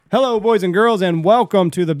Hello, boys and girls, and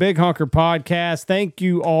welcome to the Big Honker Podcast. Thank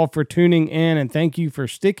you all for tuning in, and thank you for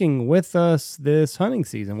sticking with us this hunting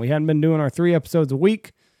season. We hadn't been doing our 3 episodes a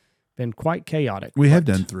week. Been quite chaotic. We have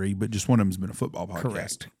done 3, but just one of them's been a football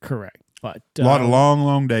podcast. Correct. But a lot of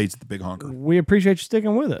long days at the Big Honker. We appreciate you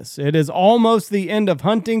sticking with us. It is almost the end of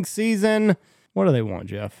hunting season. What do they want,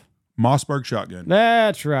 Jeff? Mossberg shotgun.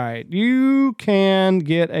 That's right. You can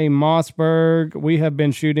get a Mossberg. We have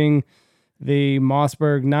been shooting the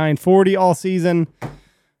Mossberg 940 all season.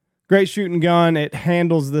 Great shooting gun. It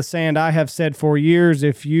handles the sand. I have said for years,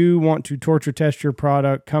 if you want to torture test your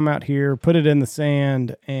product, come out here, put it in the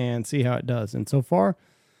sand, and see how it does. And so far,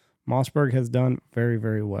 Mossberg has done very,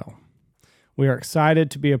 very well. We are excited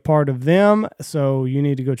to be a part of them, so you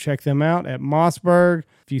need to go check them out at Mossberg.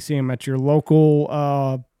 If you see them at your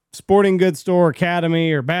local sporting goods store,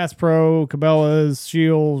 Academy, or Bass Pro, Cabela's,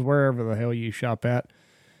 Shields, wherever the hell you shop at,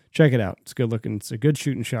 check it out. It's good looking. It's a good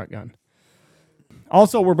shooting shotgun.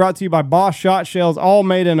 Also, we're brought to you by Boss Shot Shells, all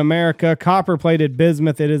made in America. Copper-plated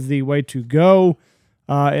bismuth. It is the way to go.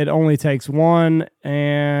 It only takes one,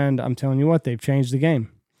 and I'm telling you what, they've changed the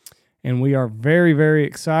game. And we are very, very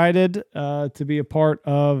excited to be a part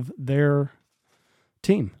of their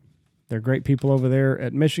team. They're great people over there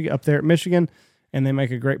at Michigan, up there at Michigan, and they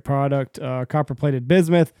make a great product, copper-plated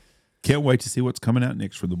bismuth. Can't wait to see what's coming out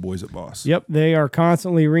next for the boys at Boss. Yep, they are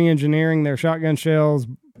constantly re-engineering their shotgun shells.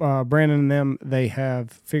 Brandon and them, they have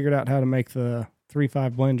figured out how to make the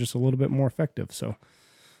 3.5 blend just a little bit more effective. So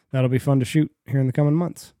that'll be fun to shoot here in the coming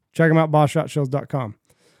months. Check them out, BossShotShells.com.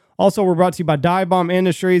 Also, we're brought to you by Dive Bomb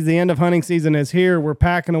Industries. The end of hunting season is here. We're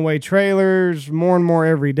packing away trailers more and more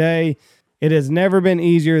every day. It has never been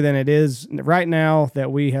easier than it is right now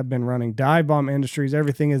that we have been running Dive Bomb Industries.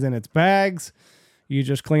 Everything is in its bags. You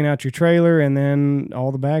just clean out your trailer, and then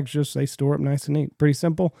all the bags they store up nice and neat. Pretty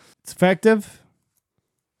simple. It's effective,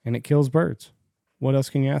 and it kills birds. What else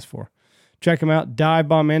can you ask for? Check them out, Dive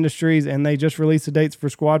Bomb Industries, and they just released the dates for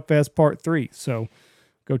Squad Fest Part 3. So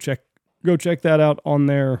go check that out on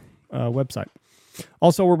their website.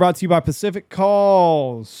 Also, we're brought to you by Pacific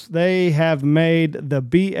Calls. They have made the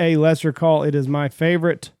BA Lesser Call. It is my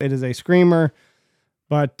favorite. It is a screamer,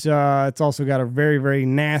 but it's also got a very, very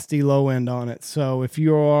nasty low end on it. So if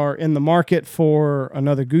you are in the market for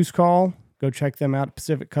another goose call, go check them out at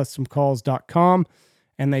pacificcustomcalls.com.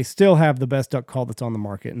 And they still have the best duck call that's on the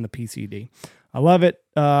market in the PCD. I love it.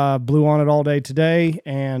 Blew on it all day today,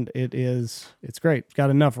 and it's great. It's got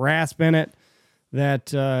enough rasp in it that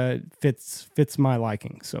fits my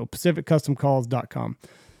liking. So pacificcustomcalls.com.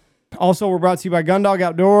 Also, we're brought to you by Gundog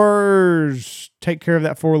Outdoors. Take care of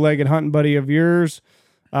that 4-legged hunting buddy of yours.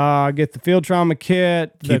 Get the field trauma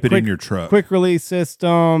kit. Keep it in your truck. Quick release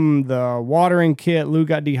system. The watering kit. Lou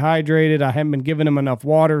got dehydrated. I haven't been giving him enough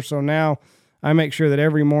water, so now I make sure that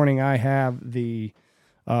every morning I have the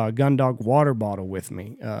Gundog water bottle with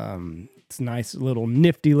me. It's a nice little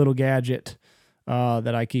nifty little gadget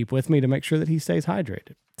that I keep with me to make sure that he stays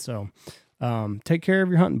hydrated. So take care of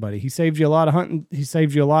your hunting buddy. He saves you a lot of hunting. He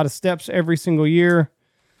saves you a lot of steps every single year.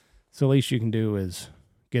 So the least you can do is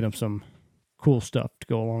get him some cool stuff to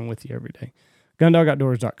go along with you every day.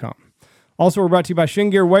 GunDogOutdoors.com. Also, we're brought to you by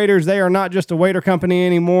Shin Gear Waders. They are not just a wader company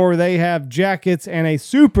anymore. They have jackets and a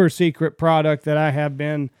super secret product that I have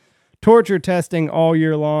been torture testing all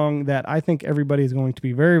year long that I think everybody is going to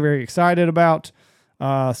be very, very excited about.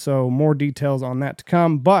 So more details on that to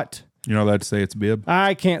come. But you're not allowed to say it's bib?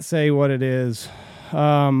 I can't say what it is.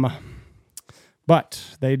 But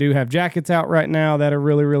they do have jackets out right now that are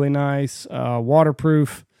really, really nice,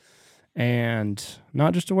 waterproof. And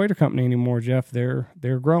not just a wader company anymore, Jeff. They're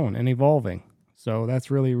growing and evolving. So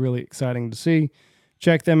that's really, really exciting to see.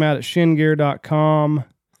 Check them out at shingear.com.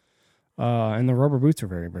 And the rubber boots are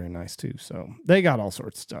very, very nice too. So they got all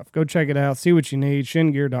sorts of stuff. Go check it out. See what you need.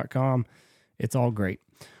 Shingear.com. It's all great.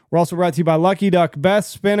 We're also brought to you by Lucky Duck.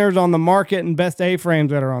 Best spinners on the market and best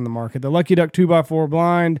A-frames that are on the market. The Lucky Duck 2x4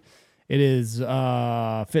 blind. It is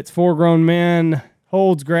fits 4 grown men.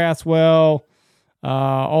 Holds grass well.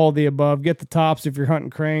 All the above. Get the tops if you're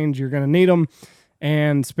hunting cranes. You're going to need them.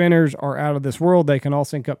 And spinners are out of this world. They can all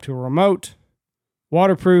sync up to a remote.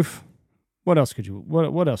 Waterproof. What else do you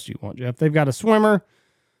want, Jeff? They've got a swimmer.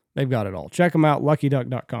 They've got it all. Check them out,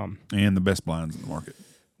 luckyduck.com. And the best blinds in the market.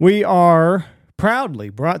 We are proudly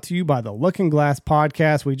brought to you by the Looking Glass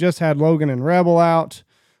Podcast. We just had Logan and Rebel out.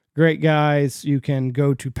 Great guys. You can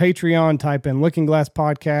go to Patreon, type in Looking Glass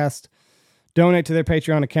Podcast. Donate to their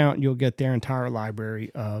Patreon account, and you'll get their entire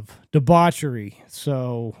library of debauchery.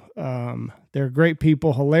 So they're great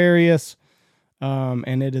people, hilarious,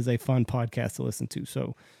 and it is a fun podcast to listen to.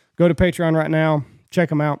 So go to Patreon right now. Check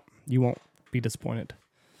them out. You won't be disappointed.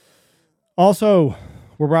 Also,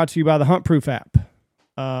 we're brought to you by the Hunt Proof app.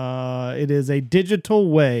 It is a digital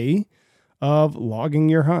way of logging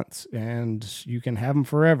your hunts, and you can have them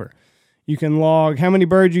forever. You can log how many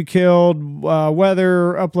birds you killed,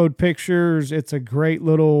 weather, upload pictures. It's a great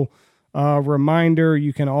little reminder.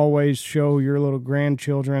 You can always show your little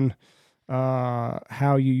grandchildren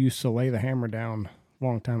how you used to lay the hammer down a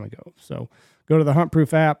long time ago. So go to the Hunt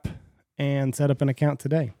Proof app and set up an account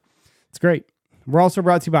today. It's great. We're also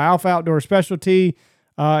brought to you by Alpha Outdoor Specialty.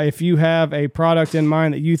 If you have a product in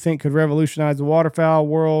mind that you think could revolutionize the waterfowl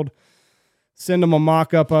world, send them a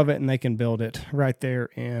mock-up of it and they can build it right there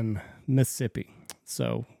in Mississippi.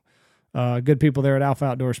 So good people there at Alpha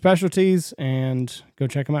Outdoor Specialties, and go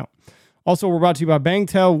check them out. Also, we're brought to you by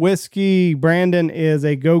Bangtail Whiskey. Brandon is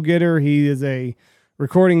a go-getter. He is a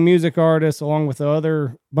recording music artist along with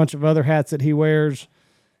a bunch of other hats that he wears,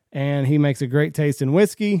 and he makes a great taste in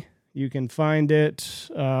whiskey. You can find it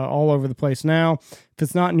all over the place now. If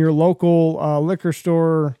it's not in your local liquor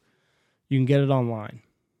store, you can get it online.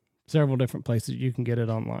 Several different places you can get it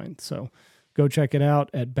online. So go check it out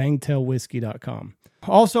at bangtailwhiskey.com.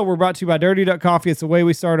 Also, we're brought to you by Dirty Duck Coffee. It's the way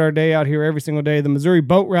we start our day out here every single day. The Missouri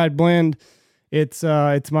Boat Ride Blend. It's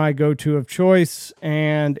my go-to of choice,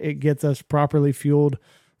 and it gets us properly fueled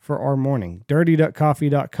for our morning.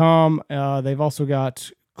 DirtyDuckCoffee.com. They've also got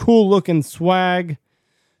cool-looking swag,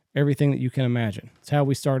 everything that you can imagine. It's how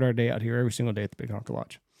we start our day out here every single day at the Big Honker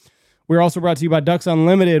Lodge. We're also brought to you by Ducks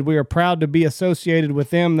Unlimited. We are proud to be associated with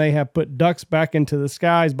them. They have put ducks back into the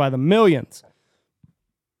skies by the millions.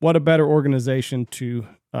 What a better organization to...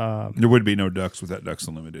 there would be no ducks without Ducks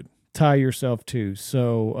Unlimited. Tie yourself to.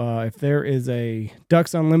 So if there is a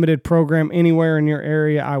Ducks Unlimited program anywhere in your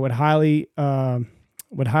area, I would highly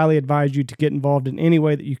advise you to get involved in any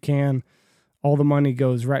way that you can. All the money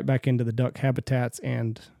goes right back into the duck habitats,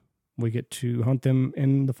 and we get to hunt them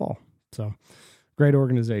in the fall. So great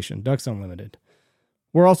organization, Ducks Unlimited.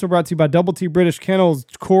 We're also brought to you by Double T British Kennels.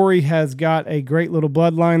 Corey has got a great little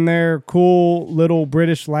bloodline there. Cool little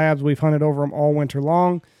British labs. We've hunted over them all winter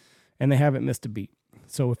long, and they haven't missed a beat.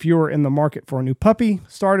 So if you're in the market for a new puppy,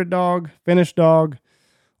 started dog, finished dog,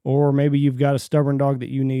 or maybe you've got a stubborn dog that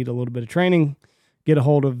you need a little bit of training, get a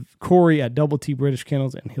hold of Corey at Double T British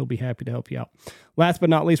Kennels, and he'll be happy to help you out. Last but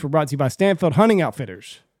not least, we're brought to you by Stanfield Hunting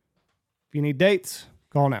Outfitters. If you need dates,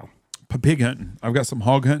 call now. Pig hunting. I've got some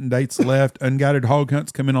hog hunting dates left. Unguided hog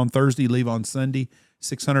hunts come in on Thursday, leave on Sunday.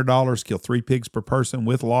 $600, kill 3 pigs per person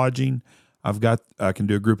with lodging. I can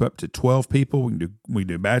do a group up to 12 people. We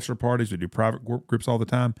do bachelor parties. We do private groups all the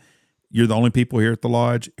time. You're the only people here at the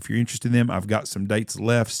lodge. If you're interested in them, I've got some dates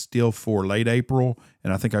left still for late April,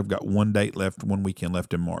 and I think I've got one weekend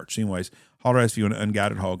left in March. Anyways, holler at us if you want an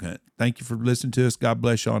unguided hog hunt. Thank you for listening to us. God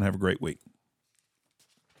bless y'all, and have a great week.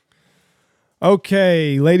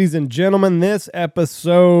 Okay, ladies and gentlemen, this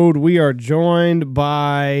episode we are joined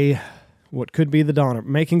by what could be the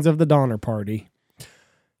makings of the Donner Party.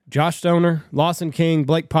 Josh Stoner, Lawson King,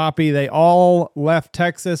 Blake Poppe, they all left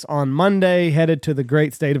Texas on Monday, headed to the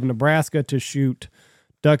great state of Nebraska to shoot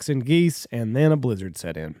ducks and geese, and then a blizzard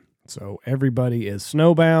set in. So everybody is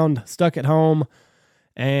snowbound, stuck at home,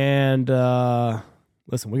 and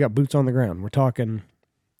listen, we got boots on the ground. We're talking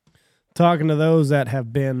to those that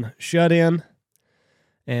have been shut in,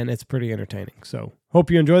 and it's pretty entertaining. So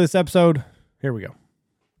hope you enjoy this episode. Here we go.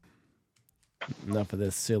 Enough of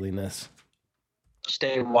this silliness.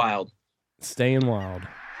 Stay wild. Staying wild.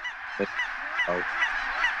 Oh.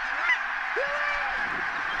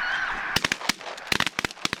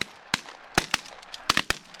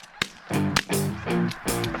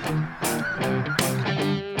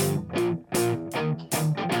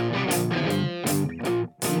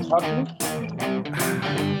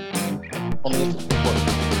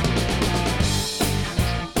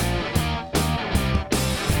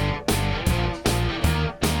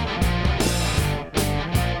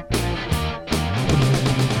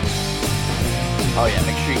 Oh yeah,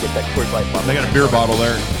 make sure you get that Coors Light bottle. They got a beer bottle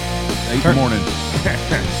there. 8 in the morning.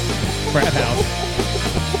 Frat house.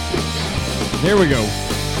 Here we go.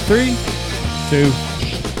 3, 2,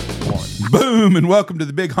 1. Boom, and welcome to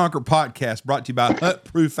the Big Honker Podcast, brought to you by Hunt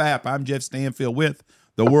Proof App. I'm Jeff Stanfield with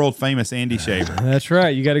the world famous Andy Shaver. That's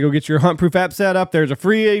right. You got to go get your Hunt Proof app set up. There's a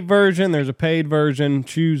free version. There's a paid version.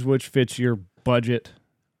 Choose which fits your budget.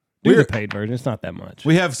 Do the paid version. It's not that much.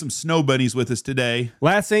 We have some snow bunnies with us today.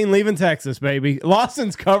 Last seen leaving Texas, baby.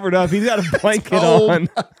 Lawson's covered up. He's got a blanket on.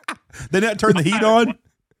 They not turn the heat on?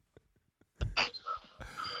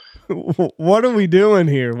 What are we doing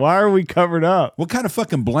here? Why are we covered up? What kind of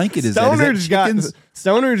fucking blanket is that?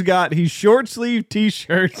 Stoner's got, he's short sleeve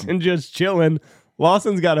t-shirts and just chilling.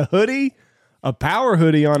 Lawson's got a hoodie, a power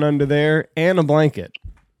hoodie on under there, and a blanket.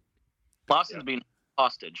 Lawson's being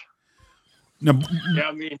hostage. No, Yeah,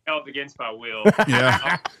 I'm being held against my will.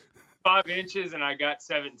 yeah, 5 inches and I got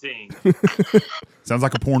 17. sounds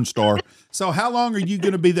like a porn star. So, how long are you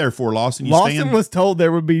going to be there for, Lawson? You Lawson staying? was told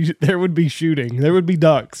there would be shooting. There would be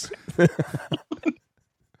ducks.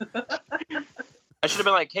 I should have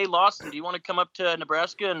been like, hey, Lawson, do you want to come up to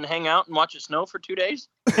Nebraska and hang out and watch it snow for 2 days?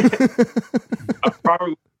 I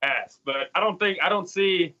probably pass, but I don't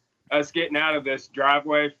see us getting out of this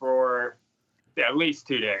driveway for at least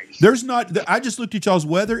 2 days. There's not. I just looked at y'all's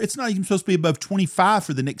weather. It's not even supposed to be above 25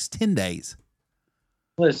 for the next 10 days.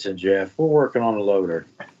 Listen, Jeff, we're working on a loader.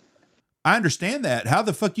 I understand that. How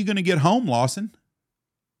the fuck you going to get home, Lawson?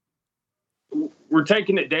 We're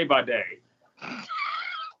taking it day by day.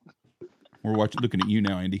 We're looking at you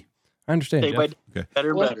now, Andy. I understand. Day by Jeff. day, Okay.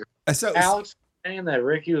 better, What? better. So, Alex saying that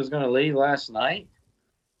Ricky was going to leave last night.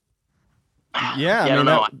 Yeah, I I mean don't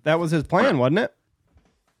know. that was his plan, wasn't it?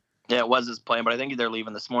 Yeah, it was his plan, but I think they're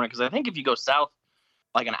leaving this morning because I think if you go south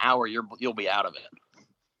like an hour, you'll be out of it.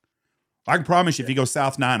 I can promise you, if you go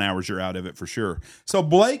south 9 hours, you're out of it for sure. So,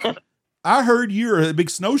 Blake, I heard you're a big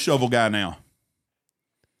snow shovel guy now.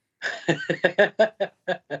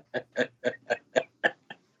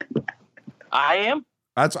 I am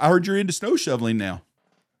I heard you're into snow shoveling now.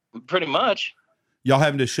 pretty much. Y'all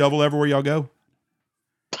having to shovel everywhere y'all go?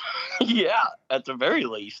 Yeah, at the very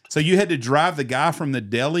least. So you had to drive the guy from the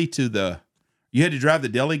deli you had to drive the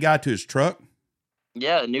deli guy to his truck?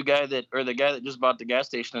 Yeah, the guy that just bought the gas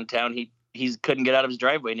station in town, he couldn't get out of his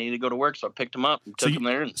driveway, needed to go to work, so I picked him up and took him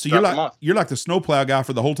there and So dropped him off. you're like the snowplow guy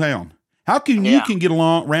for the whole town. How can you Yeah. can get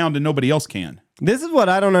around and nobody else can? This is what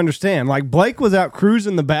I don't understand. Like Blake was out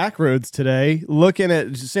cruising the back roads today, looking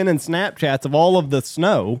at sending Snapchats of all of the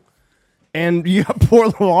snow, and you got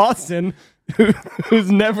poor Lawson, who's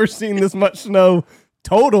never seen this much snow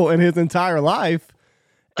total in his entire life,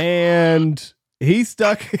 and he's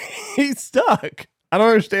stuck. He's stuck. I don't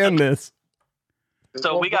understand this.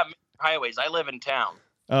 So we got highways. I live in town.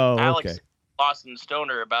 Oh, Alex, okay. Lawson,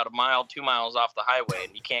 Stoner, about 2 miles off the highway,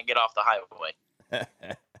 and you can't get off the highway.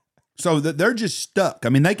 So they're just stuck. I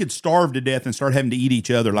mean, they could starve to death and start having to eat each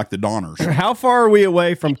other like the Donners. How far are we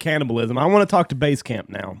away from cannibalism? I want to talk to base camp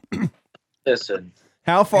now. Listen,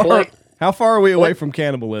 How far? Blake- How far are we away from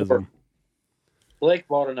cannibalism? Blake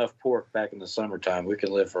bought enough pork back in the summertime. We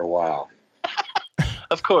can live for a while.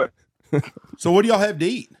 Of course. So what do y'all have to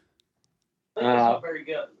eat? Very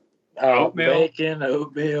good. Oatmeal. Bacon,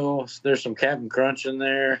 oatmeal. There's some Captain Crunch in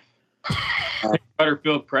there.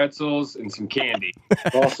 Butterfield pretzels and some candy.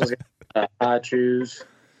 Boston's got high chews.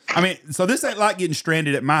 I mean, so this ain't like getting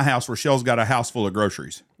stranded at my house where Shell's got a house full of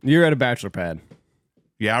groceries. You're at a bachelor pad.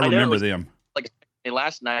 Yeah, I know, remember it was- them.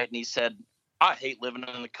 Last night, and he said, I hate living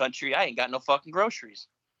in the country. I ain't got no fucking groceries.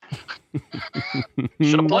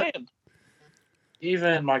 Should have planned.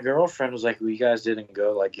 Even my girlfriend was like, well, you guys didn't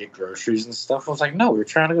go like get groceries and stuff. I was like, no, we were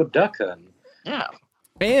trying to go duck hunting. Yeah.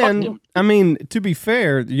 And I mean, to be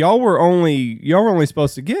fair, y'all were only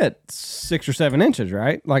supposed to get 6 or 7 inches,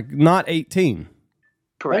 right? Like not 18.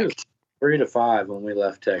 Correct. 3 to 5 when we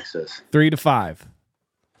left Texas. 3 to 5.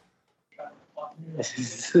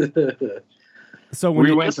 So when We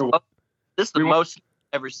you, went to This is the We went- most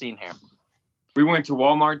I've ever seen here. we went to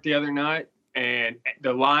Walmart the other night, and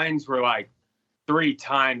the lines were like 3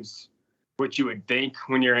 times what you would think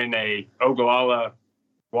when you're in a Ogallala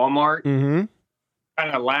Walmart. Mhm.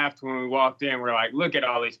 Kind of laughed when we walked in. We're like, look at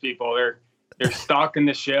all these people. They're stocking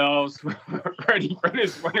the shelves, ready for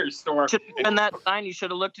this winter storm. And that sign, you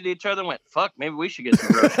should have looked at each other and went, fuck, maybe we should get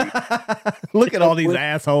some groceries. Look at all these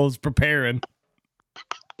assholes preparing.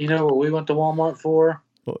 You know what we went to Walmart for?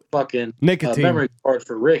 What? Fucking Nicotine. memory card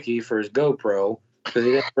for Ricky for his GoPro because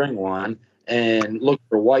he didn't bring one, and look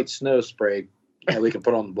for white snow spray that we can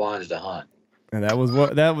put on the blinds to hunt. And that was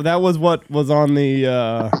what was on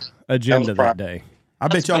the agenda that day. I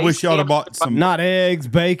bet y'all wish y'all had bought some Not eggs,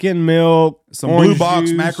 bacon, milk, blue orange box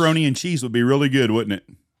juice. macaroni and cheese would be really good, wouldn't it?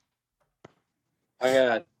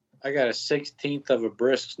 I got a 16th of a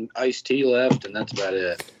brisk iced tea left, and that's about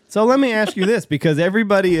it. So let me ask you this, because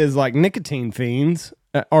everybody is like nicotine fiends.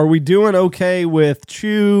 Are we doing okay with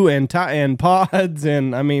chew and pods?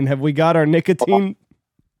 And I mean, have we got our nicotine?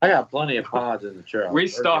 I got plenty of pods in the truck. We We're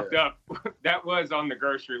stocked good. up. That was on the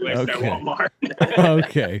grocery list at Okay. Walmart.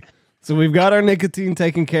 Okay. So we've got our nicotine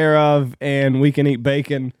taken care of, and we can eat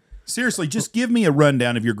bacon. Seriously, just give me a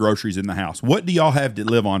rundown of your groceries in the house. What do y'all have to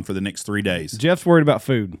live on for the next 3 days? Jeff's worried about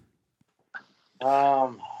food.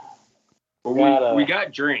 We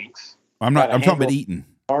got drinks. I'm talking about eating.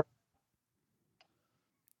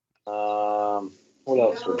 What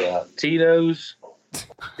else we got? Tito's.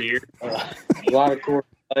 Beer. A lot of Coors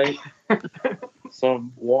Light.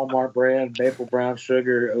 Some Walmart brand, maple brown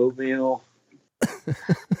sugar, oatmeal.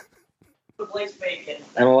 Blake's bacon.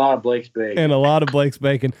 And a lot of Blake's bacon. And a lot of Blake's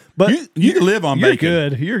bacon. But you can live on you're bacon.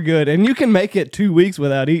 good. You're good. And you can make it 2 weeks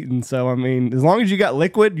without eating. So, I mean, as long as you got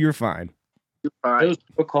liquid, you're fine. It was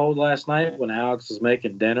so cold last night when Alex was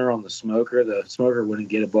making dinner on the smoker. The smoker wouldn't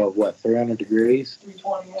get above, 300 degrees?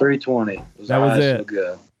 320. 320. That was it. So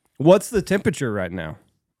good. What's the temperature right now?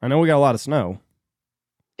 I know we got a lot of snow.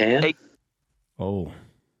 10? Hey. Oh.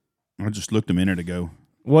 I just looked a minute ago.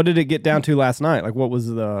 What did it get down to last night? Like, what was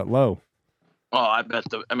the low? Oh, I bet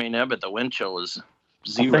the wind chill was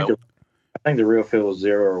 0. I think the real feel was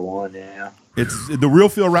 0 or 1, yeah. It's the real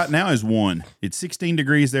feel right now is 1. It's 16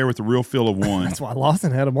 degrees there with the real feel of 1. That's why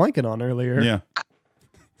Lawson had a blanket on earlier. Yeah.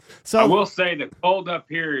 So I will say the cold up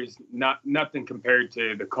here is nothing compared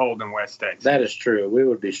to the cold in West Texas. That is true. We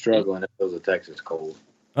would be struggling if it was a Texas cold.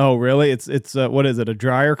 Oh, really? It's what is it? A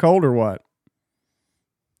drier cold or what?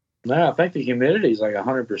 No, I think the humidity is like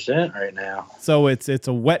 100% right now. So it's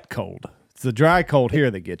a wet cold. It's the dry cold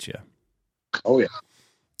here that gets you. Oh, yeah.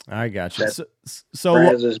 I got you. That's- So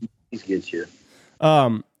Francis gets you.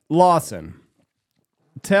 Lawson,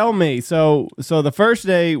 tell me. So the first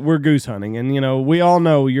day we're goose hunting, and we all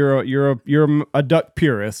know you're a duck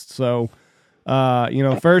purist. So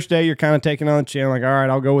first day you're kind of taking on the chin, like, all right,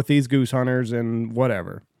 I'll go with these goose hunters and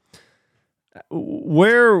whatever.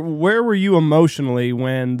 Where were you emotionally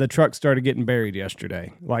when the truck started getting buried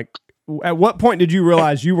yesterday? Like, at what point did you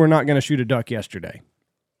realize you were not going to shoot a duck yesterday?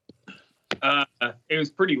 It was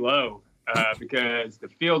pretty low because the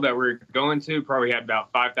field that we're going to probably had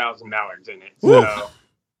about $5,000 in it. Woo. So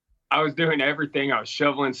I was doing everything. I was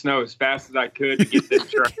shoveling snow as fast as I could to get this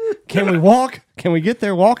truck. Can we walk? Can we get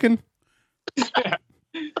there walking?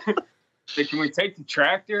 So can we take the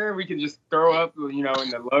tractor? We can just throw up, in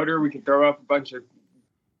the loader, we can throw up a bunch of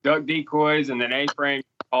duck decoys and then A-frame,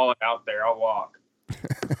 haul it out there. I'll walk.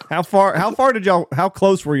 How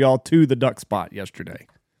close were y'all to the duck spot yesterday?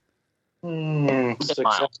 6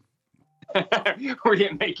 miles. We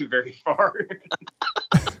didn't make it very far.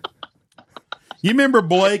 You remember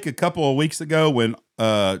Blake a couple of weeks ago when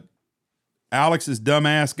Alex's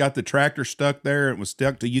dumbass got the tractor stuck there and was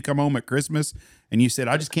stuck till you come home at Christmas, and you said,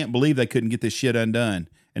 I just can't believe they couldn't get this shit undone.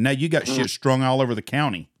 And now you got shit strung all over the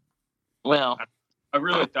county. Well, I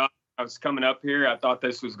really thought I was coming up here. I thought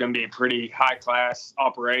this was going to be a pretty high-class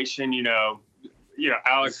operation.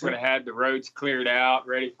 Alex would have had the roads cleared out,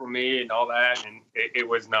 ready for me and all that, and it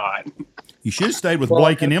was not. You should have stayed with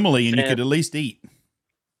Blake and Emily, and you could at least eat.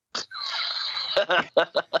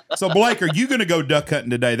 So, Blake, are you going to go duck hunting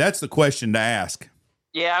today? That's the question to ask.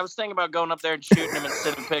 yeah, I was thinking about going up there and shooting him and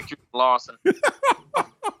sending pictures of Lawson.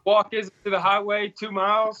 Walk is to the highway 2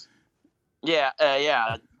 miles. Yeah,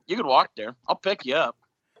 you could walk there. I'll pick you up.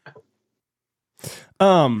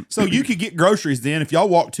 So you could get groceries then. If y'all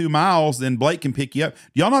walk 2 miles, then Blake can pick you up. Do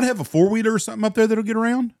y'all not have a 4-wheeler or something up there that'll get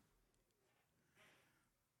around?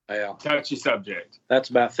 Yeah. Touchy subject. That's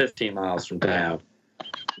about 15 miles from town.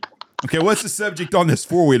 Okay, what's the subject on this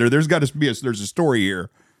 4-wheeler? There's got to be there's a story here.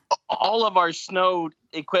 All of our snow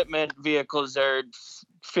equipment vehicles are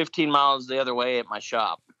 15 miles the other way at my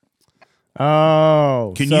shop.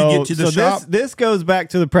 Oh, Can you get to the shop? This goes back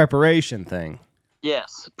to the preparation thing.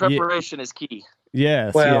 Yes, preparation is key.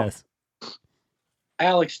 Yes, Well, yes.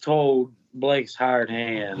 Alex told Blake's hired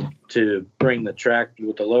hand to bring the tractor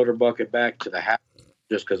with the loader bucket back to the house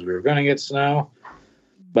just because we were going to get snow.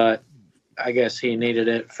 But I guess he needed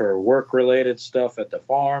it for work-related stuff at the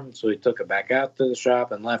farm, so he took it back out to the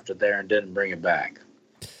shop and left it there and didn't bring it back.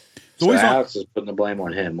 So Alex is putting the blame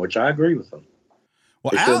on him, which I agree with him.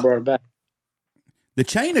 Well, He should have brought it back. The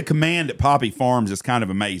chain of command at Poppe Farms is kind of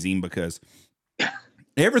amazing because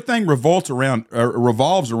everything revolves around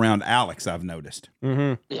Alex, I've noticed.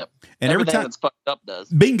 Mm-hmm. Yep. And every Everything time that's fucked up does.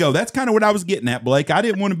 Bingo, that's kind of what I was getting at, Blake. I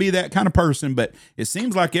didn't want to be that kind of person, but it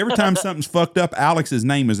seems like every time something's fucked up, Alex's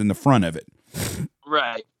name is in the front of it.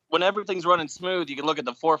 Right. When everything's running smooth, you can look at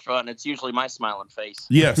the forefront, and it's usually my smiling face.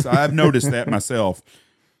 Yes, I've noticed that myself.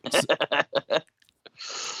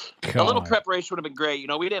 A little preparation would have been great.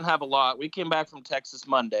 We didn't have a lot. We came back from Texas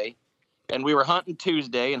Monday, and we were hunting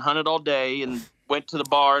Tuesday and hunted all day and went to the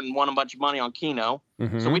bar and won a bunch of money on Keno.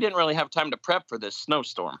 Mm-hmm. So we didn't really have time to prep for this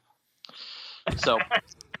snowstorm. So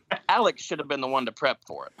Alex should have been the one to prep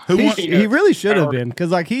for it. He really should have been,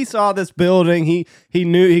 because he saw this building. He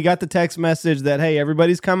knew, he got the text message that, hey,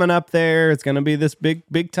 everybody's coming up there. It's going to be this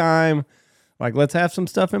big time. Let's have some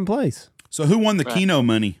stuff in place. So who won the Keno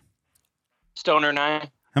money? Stoner and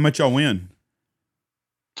I. How much y'all win?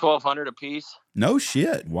 1,200 a piece. No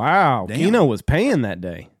shit. Wow. Damn. Keno was paying that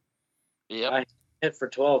day. Yep. I hit for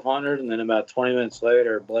 1,200, and then about 20 minutes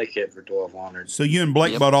later, Blake hit for 1,200. So you and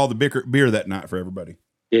Blake bought all the beer that night for everybody.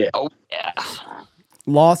 Yeah. Oh yeah.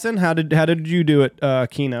 Lawson, how did you do it,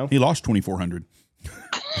 Keno? He lost 2,400.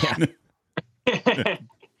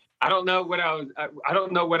 I don't know what I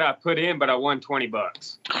don't know what I put in, but I won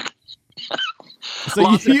 $20. So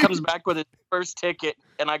Lawson comes back with his first ticket,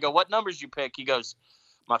 and I go, "What numbers you pick?" He goes,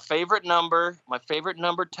 my favorite number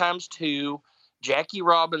times 2, Jackie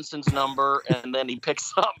Robinson's number," and then he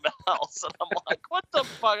picks something else. And I'm like, "What the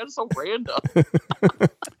fuck? That's so random."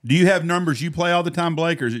 Do you have numbers you play all the time,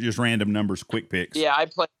 Blake, or is it just random numbers, quick picks? Yeah, I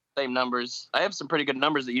play the same numbers. I have some pretty good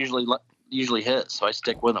numbers that usually hit, so I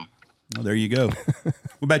stick with them. Oh, there you go. What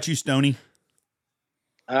about you, Stoney?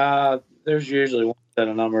 There's usually one set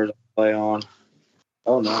of numbers I play on.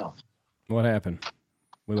 Oh no, What happened?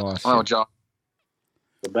 We lost. Oh, John.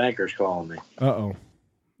 the banker's calling me. Uh-oh.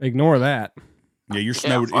 Ignore that. Yeah, you're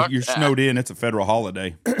snowed. fuck You're that. snowed in. It's a federal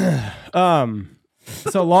holiday.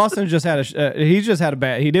 So Lawson just had he just had a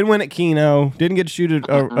bad. He did win at Keno. Didn't get to shoot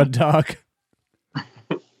a duck.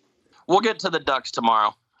 We'll get to the Ducks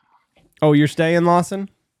tomorrow. Oh, you're staying, Lawson?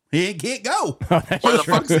 He can't go. Where the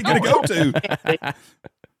Where's he gonna go to?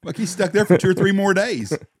 Like he's stuck there for 2 or 3 more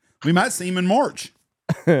days. We might see him in March.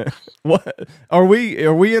 What are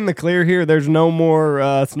we in the clear here? There's no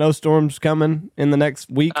more snowstorms coming in the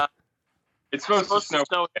next week. It's It's supposed to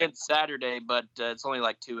snow. again Saturday, but it's only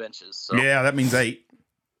like 2 inches. So. Yeah, that means 8.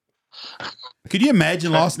 Could you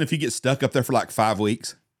imagine, Lawson, if you get stuck up there for like 5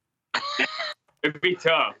 weeks? It'd be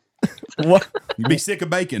tough. What? You'd be sick of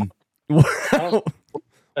bacon. That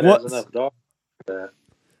What's- has enough dog for that.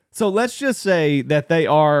 So let's just say that they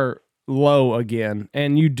are low again,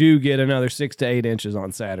 and you do get another 6 to 8 inches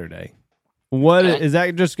on Saturday. What Okay. is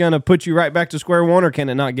that just going to put you right back to square one, or can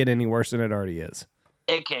it not get any worse than it already is?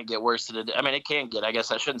 It can't get worse than it. I mean, it can get. I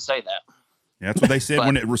guess I shouldn't say that. Yeah, that's what they said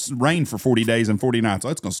when it rained for 40 days and 40 nights. So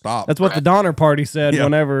it's going to stop. That's what the Donner Party said Yeah.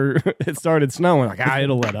 whenever it started snowing. Like,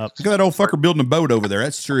 it'll let up. Look at that old fucker building a boat over there.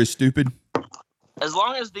 That sure is stupid. As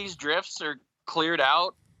long as these drifts are cleared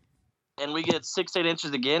out and we get 6 to 8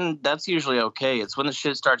 inches again, that's usually okay. It's when the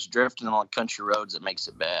shit starts drifting on country roads that makes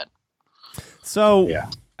it bad. So, Yeah.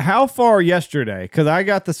 how far yesterday? Because I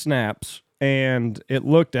got the snaps and it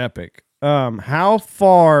looked epic. How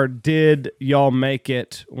far did y'all make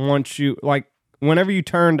it once whenever you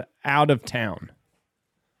turned out of town?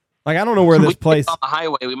 Like, I don't know where We this place. on the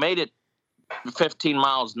highway, we made it 15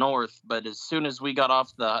 miles north, but as soon as we got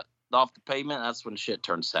off the pavement, that's when shit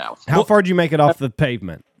turned south. How far did you make it off the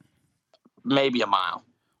pavement? Maybe a mile.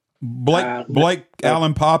 Blake,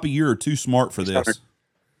 Allen Poppe, you're too smart for this.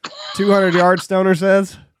 200 yards, Stoner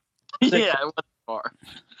says. Yeah, it wasn't far.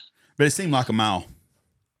 But it seemed like a mile.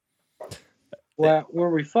 Well, where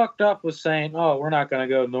we fucked up was saying, "Oh, we're not going to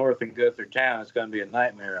go north and go through town. It's going to be a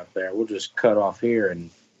nightmare up there. We'll just cut off here and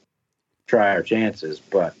try our chances."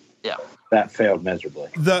 But Yeah. that failed miserably.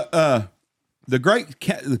 The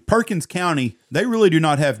Perkins County, they really do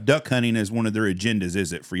not have duck hunting as one of their agendas,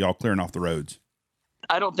 is it, for y'all clearing off the roads?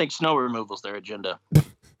 I don't think snow removal's their agenda.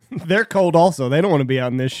 They're cold also. They don't want to be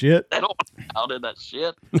out in this shit. They don't want to be out in that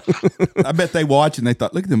shit. I bet they watch and they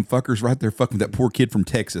thought, look at them fuckers right there fucking with that poor kid from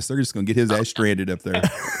Texas. They're just going to get his ass stranded up there.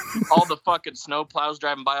 All the fucking snow plows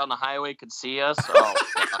driving by on the highway could see us. Oh,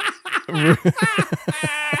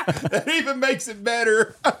 That even makes it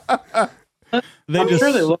better. They just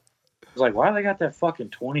Sure they look. It's like, why they got that fucking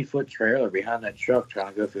 20-foot trailer behind that truck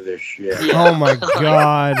trying to go through this shit? Oh my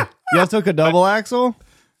god. Y'all took a double axle?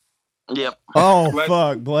 yep. Oh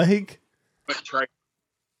fuck, Blake. But try.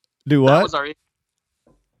 Do That what? was our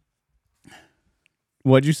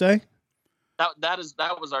What'd you say?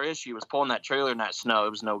 that was our issue, was pulling that trailer in that snow. It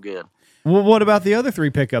was no good. Well, what about the other 3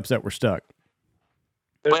 pickups that were stuck?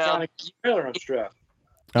 There's Well, not a trailer on truck.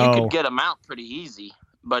 You Oh. could get them out pretty easy,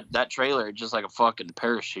 but that trailer is just like a fucking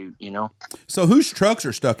parachute, you know? So whose trucks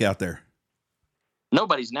are stuck out there?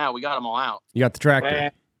 Nobody's now. We got them all out. You got the tractor.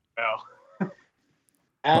 Man, Well,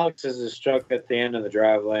 Alex's is stuck at the end of the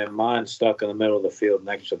driveway, and mine's stuck in the middle of the field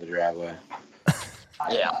next to the driveway.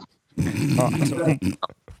 Yeah.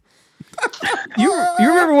 You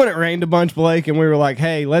remember when it rained a bunch, Blake, and we were like,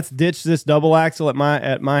 "Hey, let's ditch this double axle at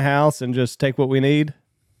my house and just take what we need."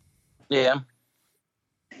 Yeah.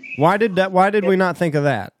 Why did we not think of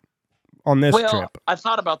that on this Well, trip? I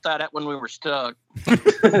thought about that when we were stuck.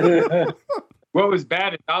 what was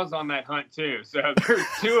bad is I was on that hunt too. So there's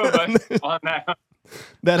 2 of us on that hunt.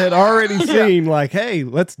 That had already seen like, "Hey,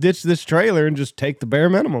 let's ditch this trailer and just take the bare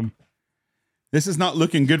minimum." This is not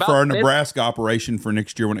looking good for our About Nebraska operation for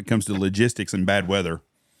next year when it comes to logistics and bad weather.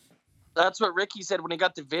 That's what Ricky said when he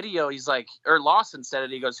got the video. He's like, or Lawson said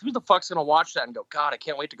it. He goes, "Who the fuck's gonna watch that?" And go, "God, I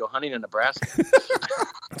can't wait to go hunting in Nebraska."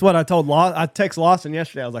 That's what I told I text Lawson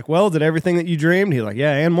yesterday. I was like, "Well, is it everything that you dreamed?" He's like,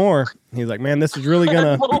 "Yeah, and more." He's like, "Man, this is really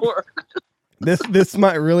gonna this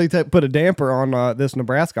might really put a damper on this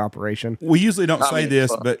Nebraska operation." We usually don't say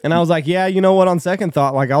this, but and I was like, "Yeah, you know what? On second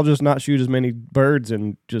thought, like I'll just not shoot as many birds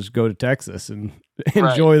and just go to Texas and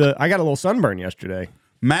enjoy I got a little sunburn yesterday."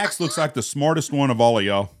 Max looks like the smartest one of all of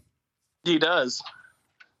y'all. He does.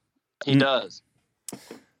 He does.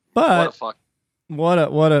 But what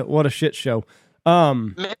a shit show.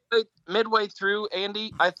 Midway through,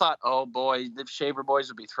 Andy, I thought, oh boy, the Shaver boys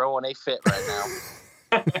would be throwing a fit right now.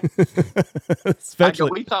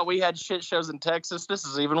 Especially, we thought we had shit shows in Texas. This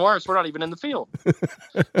is even worse. We're not even in the field.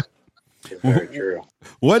 Very true.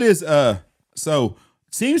 What is so?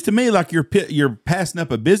 Seems to me like you're passing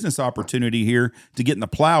up a business opportunity here to get in the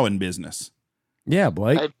plowing business. Yeah,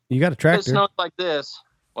 Blake, you got a tractor. If it snows like this,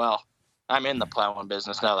 well, I'm in the plowing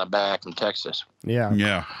business now that I'm back from Texas.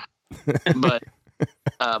 Yeah. But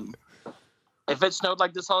if it snowed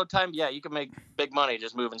like this all the time, yeah, you can make big money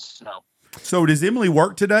just moving snow. So does Emily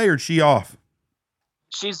work today, or is she off?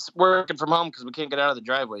 She's working from home because we can't get out of the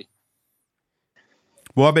driveway.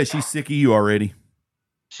 Well, I bet she's sick of you already.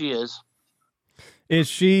 She is. Is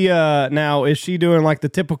she is she doing like the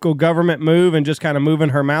typical government move and just kind of moving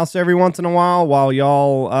her mouse every once in a while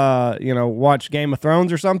y'all watch Game of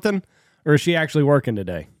Thrones or something? Or is she actually working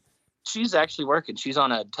today? She's actually working. She's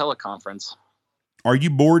on a teleconference. Are you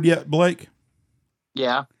bored yet, Blake?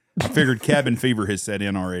 Yeah. I figured cabin fever has set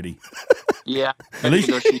in already. Yeah. At least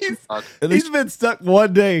he's been stuck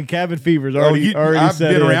one day and cabin fever's already I've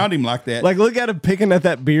set been in. around him like that. Like, look at him picking at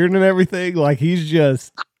that beard and everything. Like, he's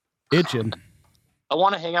just itching. I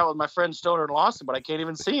want to hang out with my friend Stoner and Lawson, but I can't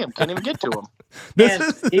even see him. Can't even get to him.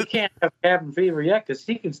 He can't have cabin fever yet because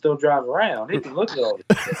he can still drive around. He can look at all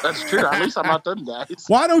this. That's true. At least I'm not them guys.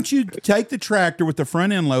 Why don't you take the tractor with the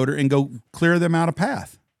front end loader and go clear them out of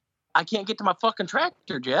path? I can't get to my fucking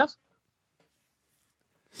tractor, Jeff.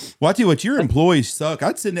 Well, I tell you what, your employees suck.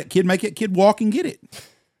 I'd send that kid, make that kid walk and get it.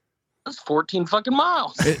 That's 14 fucking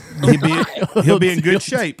miles. He'll be in good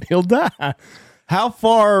shape. He'll die. How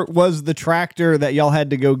far was the tractor that y'all had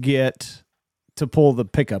to go get to pull the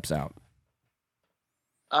pickups out?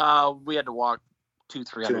 We had to walk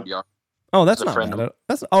 200-300 yards. Oh, that's not bad.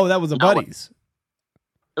 That was a buddy's.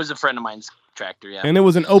 It was a friend of mine's tractor, yeah. And it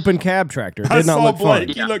was an open cab tractor. It did not look fun.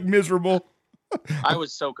 He looked miserable. I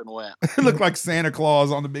was soaking wet. It looked like Santa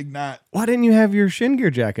Claus on the big night. Why didn't you have your shin gear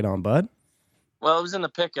jacket on, bud? Well, it was in the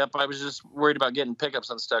pickup. I was just worried about getting pickups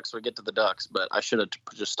unstuck so we get to the ducks, but I should have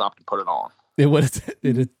just stopped and put it on. It's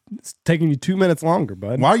taking you 2 minutes longer,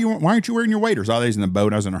 bud. Why aren't you wearing your waders? Oh, they was in the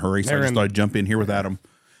boat. I was in a hurry, so I just thought I'd jump in here without them.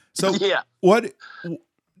 So yeah. What?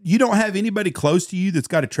 You don't have anybody close to you that's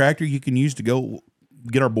got a tractor you can use to go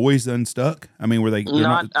get our boys unstuck? I mean, were they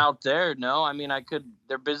not out there? No, I mean I could.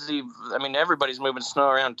 They're busy. I mean everybody's moving snow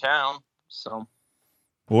around town. So.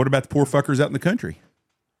 Well, what about the poor fuckers out in the country?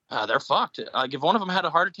 They're fucked. Like if one of them had a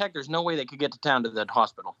heart attack, there's no way they could get to town to that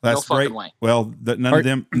hospital. That's no great. Fucking way. Well,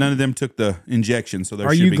 none of them took the injection, so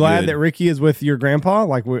are you glad that Ricky is with your grandpa?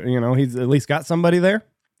 Like he's at least got somebody there.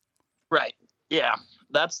 Right. Yeah.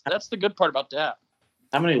 That's the good part about that.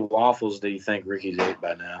 How many waffles do you think Ricky's ate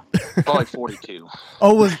by now? Probably 42.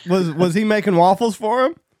 Oh, was he making waffles for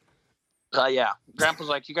him? Yeah. Grandpa's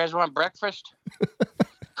like, "You guys want breakfast?"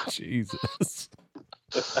 Jesus.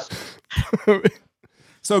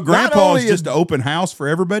 So Grandpa's just an open house for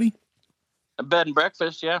everybody? A bed and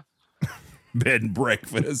breakfast, yeah. Bed and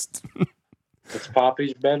breakfast. It's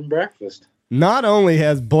Poppy's bed and breakfast. Not only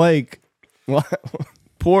has Blake,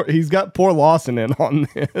 he's got poor Lawson in on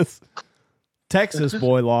this. Texas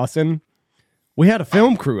boy Lawson. We had a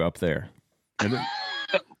film crew up there. The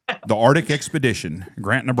Arctic Expedition,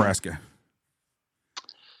 Grant, Nebraska.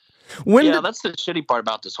 That's the shitty part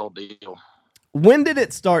about this whole deal. When did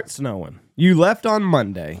it start snowing? You left on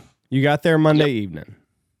Monday. You got there Monday evening.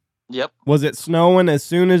 Yep. Was it snowing as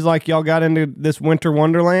soon as like y'all got into this winter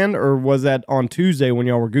wonderland, or was that on Tuesday when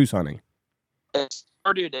y'all were goose hunting?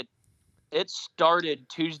 It started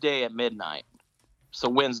Tuesday at midnight. So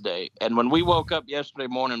Wednesday. And when we woke up yesterday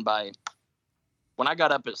morning when I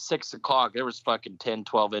got up at 6 o'clock, there was fucking 10,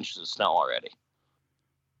 12 inches of snow already.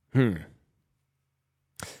 And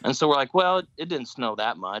so we're like, well, it didn't snow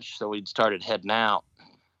that much. So we started heading out.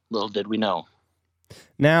 Little did we know.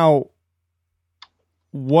 Now,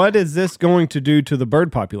 what is this going to do to the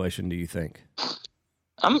bird population, do you think?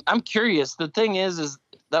 I'm curious. The thing is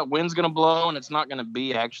that wind's going to blow and it's not going to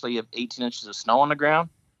be actually 18 inches of snow on the ground.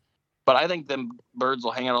 But I think them birds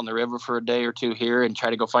will hang out on the river for a day or two here and try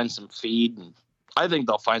to go find some feed. And I think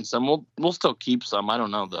they'll find some. We'll still keep some. I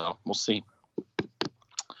don't know though. We'll see.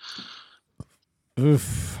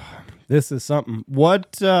 Oof, this is something.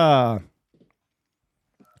 What? The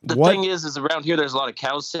thing is around here there's a lot of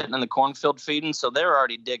cows sitting in the cornfield feeding, so they're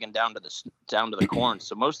already digging down to the corn.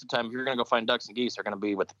 So most of the time, if you're gonna go find ducks and geese, they're gonna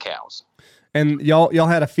be with the cows. And y'all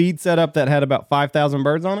had a feed set up that had about 5,000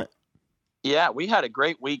 birds on it? Yeah, we had a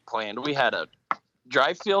great week planned. We had a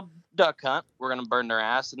dry field duck hunt. We're gonna burn their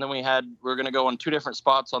ass, and then we're gonna go on 2 different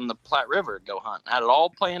spots on the Platte River to go hunt. Had it all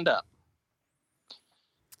planned up.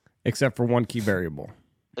 Except for one key variable.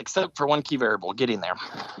 Getting there.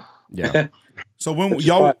 Yeah. So when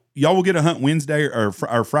y'all will get a hunt Wednesday or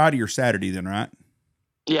Friday or Saturday then, right?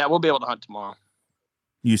 Yeah, we'll be able to hunt tomorrow.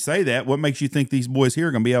 You say that. What makes you think these boys here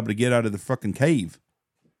are going to be able to get out of the fucking cave?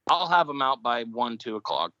 I'll have them out by 1, 2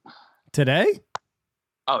 o'clock. Today?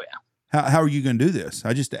 Oh, yeah. How are you going to do this?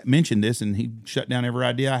 I just mentioned this and he shut down every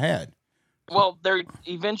idea I had. Well, they're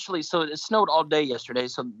eventually, so it snowed all day yesterday,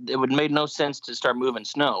 so it would made no sense to start moving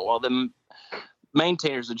snow. Well, the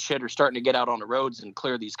maintainers and shit are starting to get out on the roads and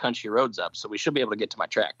clear these country roads up, so we should be able to get to my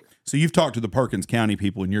tractor. So you've talked to the Perkins County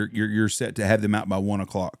people and you're set to have them out by 1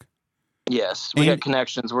 o'clock. Yes, we got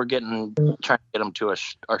connections. We're trying to get them to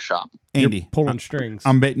our shop. Andy, you're pulling strings.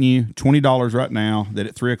 I'm betting you $20 right now that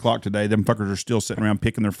at 3 o'clock today, them fuckers are still sitting around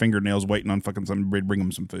picking their fingernails, waiting on fucking somebody to bring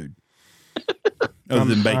them some food. Other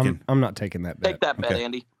than bacon. I'm not taking that bet. Take that bet,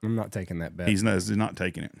 Andy. I'm not taking that bet. He's not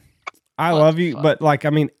taking it. I love you, but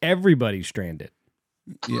everybody's stranded.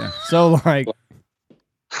 Yeah. So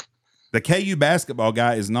the KU basketball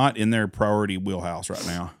guy is not in their priority wheelhouse right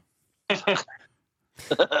now.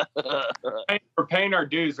 We're paying our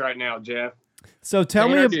dues right now, Jeff. So tell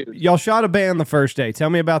me, y'all shot a band the first day. Tell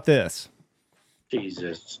me about this.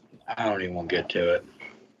 Jesus, I don't even want to get to it.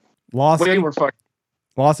 Lawson, We're fucking.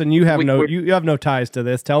 Lawson, you have no ties to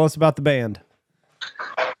this. Tell us about the band.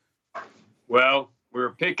 Well, we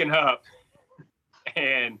were picking up,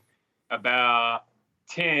 and about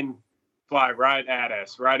 10 fly right at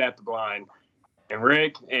us, right at the blind. And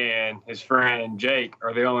Rick and his friend Jake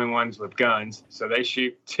are the only ones with guns, so they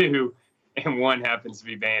shoot 2, and 1 happens to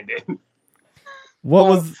be banded.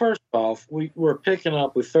 First off, we're picking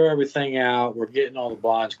up, we throw everything out, we're getting all the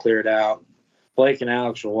blinds cleared out. Blake and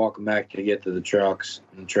Alex are walking back to get to the trucks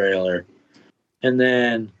and the trailer. And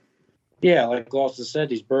then, yeah, like Lawson said,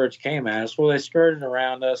 these birds came at us. Well, they skirted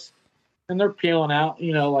around us, and they're peeling out,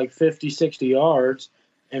 50, 60 yards.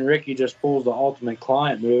 And Ricky just pulls the ultimate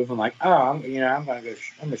client move. I'm like, I'm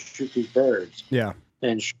gonna shoot these birds. Yeah.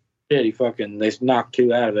 And shit, they knocked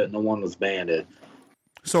 2 out of it, and the 1 was banded.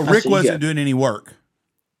 So Rick wasn't doing any work.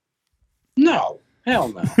 No, hell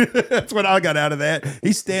no. That's what I got out of that.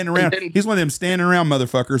 He's standing around. He's one of them standing around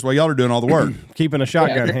motherfuckers while y'all are doing all the work. Keeping a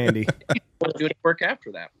shotgun handy. He didn't do work after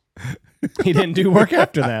that. He didn't do work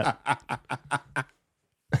after that.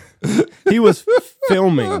 He was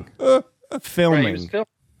filming.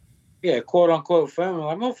 Yeah, quote unquote filming.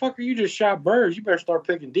 Like, motherfucker, you just shot birds. You better start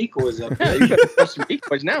picking decoys up. Yeah, you better put some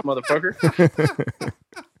decoys now, motherfucker.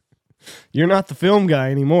 You're not the film guy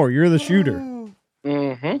anymore. You're the shooter.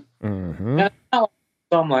 Mm-hmm. Mm-hmm. So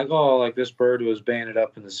I'm like, this bird was banded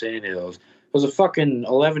up in the sand hills. It was a fucking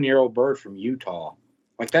 11-year-old bird from Utah.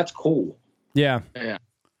 Like, that's cool. Yeah. Yeah.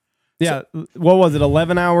 Yeah. What was it?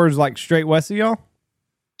 11 hours, straight west of y'all?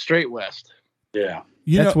 Straight west. Yeah.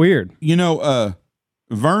 That's weird.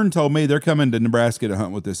 Vern told me they're coming to Nebraska to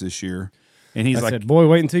hunt with us this year. And he's I said, boy,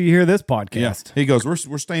 wait until you hear this podcast. Yeah. He goes, we're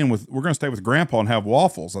going to stay with Grandpa and have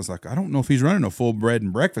waffles. I was like, I don't know if he's running a full bed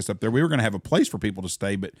and breakfast up there. We were going to have a place for people to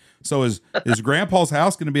stay, but so is Grandpa's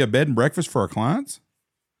house going to be a bed and breakfast for our clients?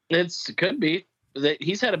 It could be.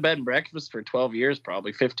 He's had a bed and breakfast for 12 years,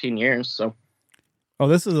 probably 15 years. So. Oh,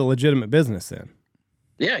 this is a legitimate business then.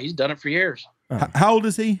 Yeah, he's done it for years. Oh. How old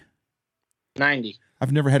is he? 90.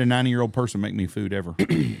 I've never had a 90-year-old person make me food ever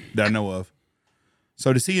that I know of.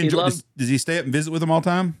 So does he enjoy? Does he stay up and visit with them all the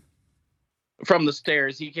time? From the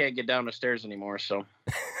stairs, he can't get down the stairs anymore. So,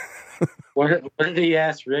 what did he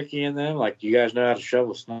ask Ricky and them? Like, do you guys know how to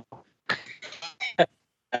shovel snow?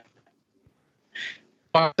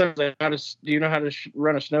 Do you know how to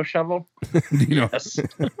run a snow shovel? Yes.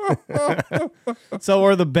 So,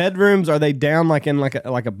 are the bedrooms? Are they down in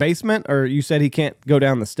like a basement, or you said he can't go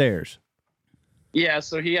down the stairs? Yeah,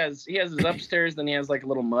 so he has his upstairs, then he has a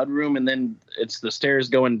little mud room, and then it's the stairs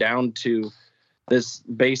going down to this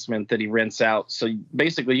basement that he rents out. So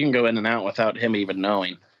basically, you can go in and out without him even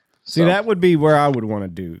knowing. See, that would be where I would want to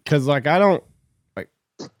do, because I don't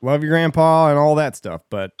love your grandpa and all that stuff,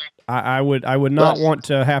 but I would not want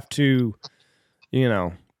to have to,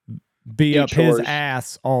 be Do up his chores.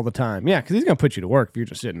 ass all the time. Yeah, because he's going to put you to work if you're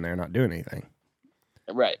just sitting there not doing anything.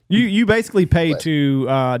 Right. You basically pay Right.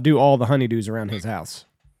 to do all the honeydews around his house.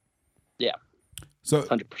 Yeah. So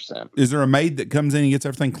 100%. is there a maid that comes in and gets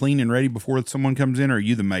everything clean and ready before someone comes in, or are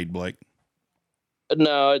you the maid, Blake?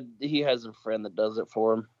 No, he has a friend that does it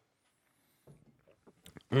for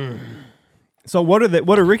him. So what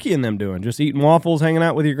are Ricky and them doing? Just eating waffles, hanging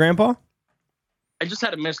out with your grandpa? I just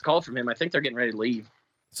had a missed call from him. I think they're getting ready to leave.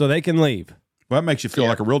 So they can leave. Well, that makes you feel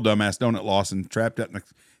like a real dumbass, don't it, Lawson? Trapped out in the...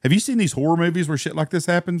 Have you seen these horror movies where shit like this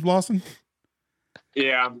happens, Lawson?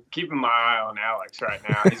 Yeah, I'm keeping my eye on Alex right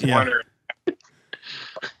now. He's Yeah. wondering.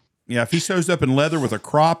 Yeah, if he shows up in leather with a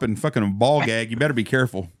crop and fucking a ball gag, you better be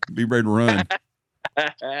careful. Be ready to run.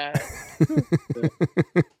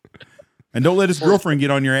 And don't let his girlfriend get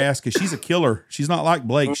on your ass because she's a killer. She's not like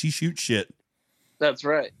Blake. She shoots shit. That's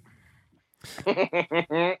right.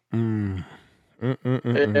 Yeah.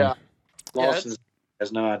 Yeah, Lawson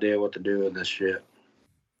has no idea what to do with this shit.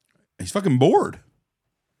 He's fucking bored.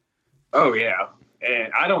 Oh yeah,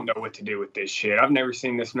 and I don't know what to do with this shit. I've never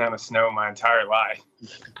seen this amount of snow in my entire life.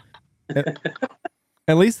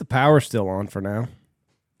 At least the power's still on for now.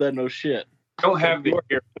 That no shit. I don't have the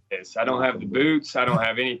gear for this. I don't have the boots. I don't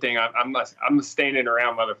have anything. I'm a standing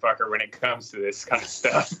around motherfucker when it comes to this kind of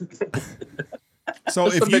stuff. So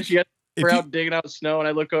We're out digging out snow, and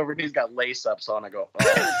I look over, and he's got lace ups on. I go,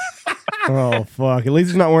 oh. Oh fuck! At least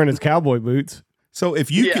he's not wearing his cowboy boots. So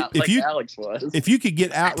if you Yeah, could, like Alex was. if you could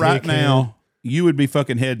get out right Dickhead. now, you would be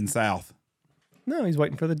fucking heading south. No, he's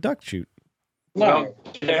waiting for the duck shoot. No.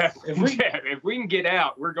 Yeah, if we can get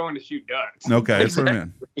out, we're going to shoot ducks. Okay, that's what I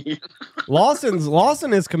mean.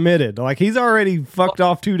 Lawson is committed. Like he's already fucked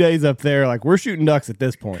off 2 days up there. Like we're shooting ducks at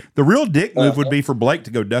this point. The real dick move would be for Blake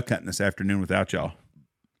to go duck hunting this afternoon without y'all.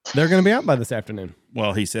 They're going to be out by this afternoon.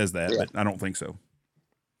 Well, he says that, but I don't think so.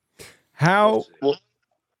 How?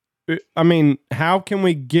 I mean, how can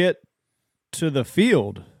we get to the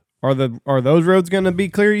field? Are those roads going to be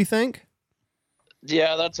clear? You think?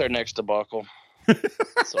 Yeah, that's our next debacle.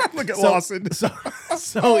 So, Look at So- Lawson.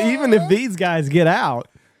 So even if these guys get out,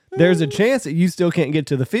 there's a chance that you still can't get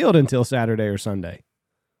to the field until Saturday or Sunday.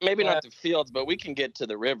 maybe not the fields, but we can get to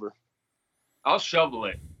the river. I'll shovel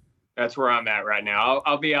it. That's where I'm at right now.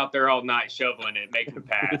 I'll be out there all night shoveling it, making a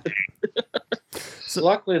path. So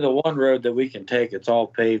luckily, the one road that we can take, it's all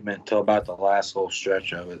pavement until about the last little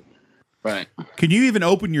stretch of it. Right. Can you even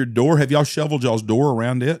open your door? Have y'all shoveled y'all's door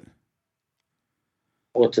around it?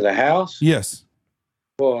 Well, to the house? Yes.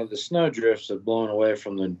 Well, the snow drifts have blown away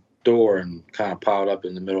from the door and kind of piled up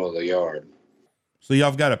in the middle of the yard. So y'all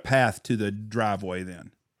have got a path to the driveway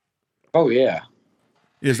then. Oh, yeah.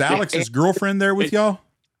 Is Alex's girlfriend there with y'all?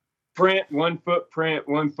 One footprint.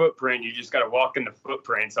 You just got to walk in the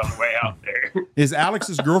footprints on the way out there. Is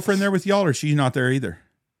Alex's girlfriend there with y'all, or is she not there either?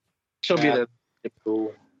 She'll be there.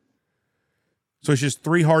 Cool. So it's just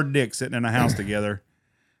three hard dicks sitting in a house together.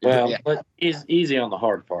 Well, Yeah. but easy on the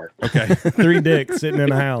hard part. Okay. 3 dicks sitting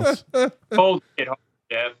in a house. Hold it,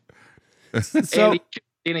 Jeff. So Andy,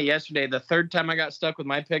 seen it yesterday. The third time I got stuck with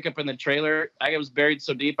my pickup in the trailer, I was buried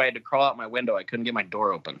so deep I had to crawl out my window. I couldn't get my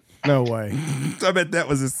door open. no way. I bet that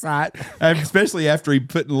was a sight, especially after he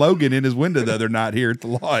put Logan in his window the other night here at the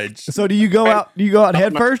lodge. So do you go out? Do you go out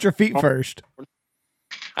head first or feet first?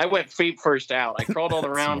 I went feet first out. I crawled all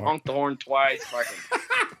around, Smart. honked the horn twice. Fucking.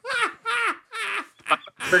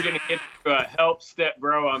 We're going to get to a help step,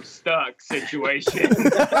 bro. I'm stuck situation.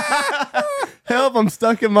 Help! I'm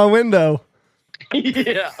stuck in my window.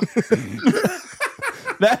 Yeah.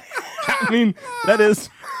 That that is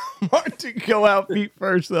smart to go out feet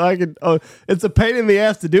first. So I can. Oh, it's a pain in the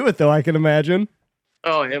ass to do it though. I can imagine.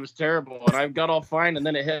 Oh, it was terrible. And I got all fine, and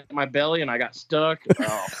then it hit my belly, and I got stuck.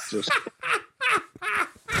 Oh, just.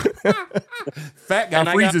 Fat guy And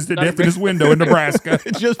I freezes to got- death in his window in Nebraska.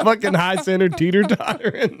 It's just fucking high centered teeter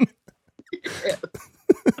tottering.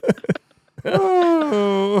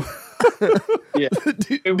 Oh. Yeah.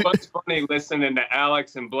 It was funny listening to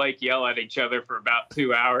Alex and Blake yell at each other for about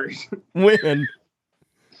 2 hours When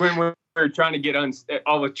when we were trying to get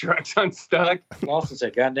all the trucks unstuck. Lawson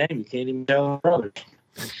said, "God damn, you can't even tell the brothers."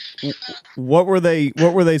 what were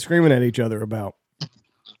they screaming at each other about?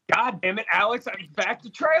 God damn it, Alex! I backed the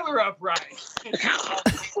trailer up right.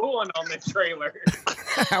 Pulling on the trailer.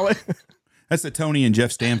 That's the Tony and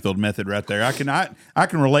Jeff Stanfield method right there. I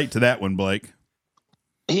can relate to that one, Blake.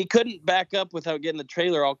 He couldn't back up without getting the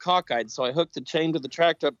trailer all cockeyed, so I hooked the chain to the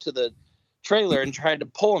tractor up to the trailer and tried to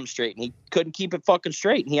pull him straight, and he couldn't keep it fucking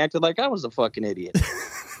straight, and he acted like I was a fucking idiot.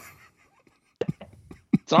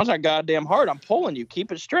 It's not that goddamn hard. I'm pulling you.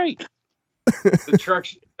 Keep it straight. The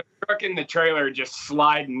truck's truck in the trailer just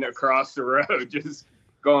sliding across the road, just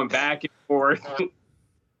going back and forth.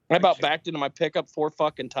 I about backed into my pickup 4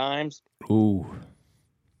 fucking times. Ooh.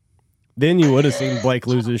 Then you would have seen Blake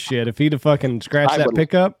lose his shit if he'd have fucking scratched that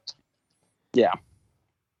pickup. Yeah.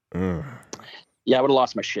 Yeah, I would have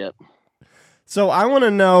lost my shit. So I want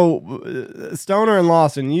to know, Stoner and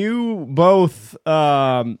Lawson, you both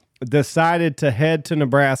decided to head to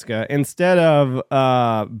Nebraska instead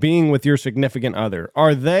of being with your significant other.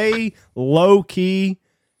 Are they low-key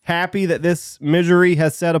happy that this misery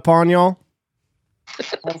has set upon y'all?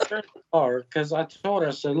 I'm sure they are, because I told her,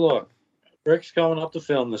 I said, look, Rick's coming up to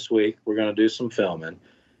film this week. We're going to do some filming.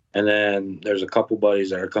 And then there's a couple buddies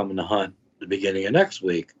that are coming to hunt the beginning of next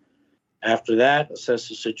week. After that, assess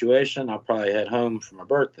the situation. I'll probably head home for my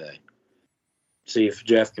birthday. See if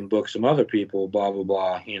Jeff can book some other people, blah, blah,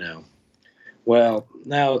 blah, you know. Well,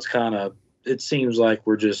 now it seems like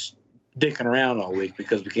we're just dicking around all week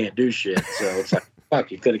because we can't do shit. So it's like,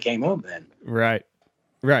 fuck, you could have came home then. Right.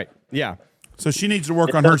 Yeah. So she needs to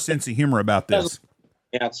work on her sense of humor about this.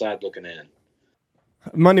 Outside looking in.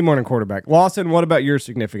 Monday morning quarterback. Lawson, what about your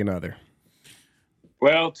significant other?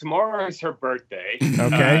 Well, tomorrow is her birthday.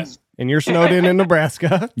 Okay. And you're snowed in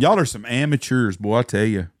Nebraska. Y'all are some amateurs, boy, I tell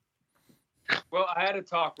you. Well, I had a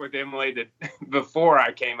talk with Emily before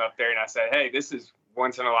I came up there, and I said, hey, this is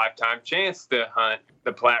once in a lifetime chance to hunt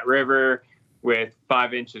the Platte River with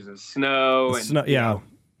 5 inches of snow. Yeah.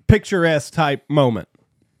 Picturesque type moment.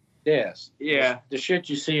 Yes. Yeah. The shit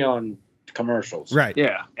you see on commercials. Right.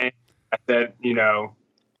 Yeah. And I said, your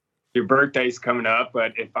birthday's coming up,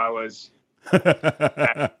 but if I was...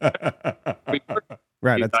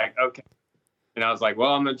 Right. She's like, okay. And I was like,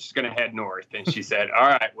 well, I'm just going to head north. And she said, all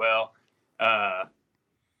right, well,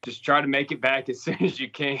 just try to make it back as soon as you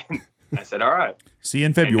can. I said, all right. See you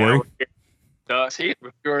in February. See you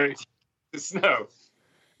in February. The snow.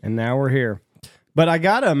 And now we're here. But I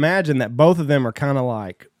got to imagine that both of them are kind of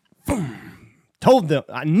like, told them,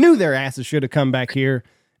 I knew their asses should have come back here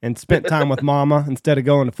and spent time with mama instead of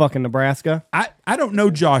going to fucking Nebraska. I don't know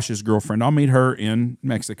Josh's girlfriend. I'll meet her in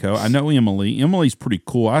Mexico. I know Emily. Emily's pretty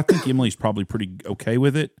cool. I think Emily's probably pretty okay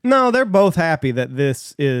with it. No, they're both happy that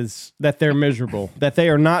that they're miserable, that they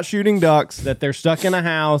are not shooting ducks, that they're stuck in a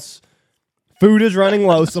house, food is running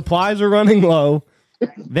low, supplies are running low.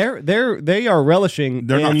 They are relishing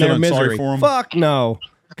They're not in their feeling misery. sorry for them. Fuck no.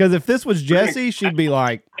 Because if this was Jessie, she'd be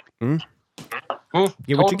like,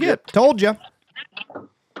 get what you get. Told you.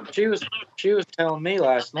 She was telling me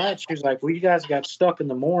last night, she was like, well, you guys got stuck in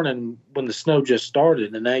the morning when the snow just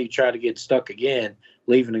started, and now you try to get stuck again,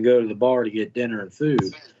 leaving to go to the bar to get dinner and food.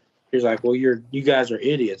 She was like, well, you guys are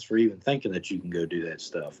idiots for even thinking that you can go do that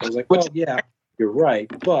stuff. I was like, well, yeah, you're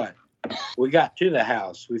right, but we got to the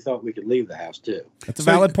house. We thought we could leave the house too. That's a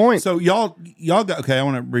valid point. So y'all got, okay, I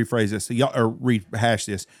want to rephrase this. So y'all, or rehash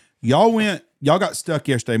this. Y'all got stuck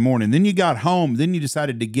yesterday morning. Then you got home. Then you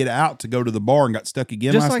decided to get out to go to the bar and got stuck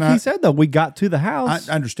again Just last like night. he said, though, we got to the house.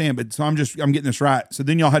 I understand, but so I'm getting this right. So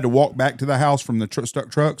then y'all had to walk back to the house from the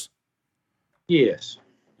stuck trucks? Yes.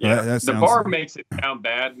 Yeah, that the bar makes it sound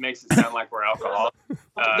bad, makes it sound like we're alcoholics.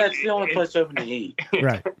 That's the only place open to eat.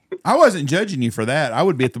 Right. I wasn't judging you for that. I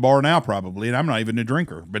would be at the bar now probably, and I'm not even a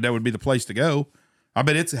drinker, but that would be the place to go. I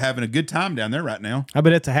bet it's having a good time down there right now. I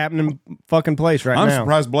bet it's a happening fucking place right now. I'm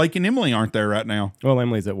surprised Blake and Emily aren't there right now. Well,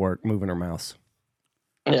 Emily's at work moving her mouse.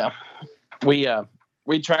 Yeah. We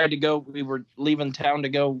tried to go. We were leaving town to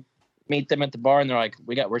go meet them at the bar, and they're like,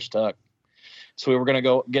 we're stuck. So we were going to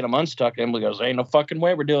go get them unstuck. Emily goes, ain't no fucking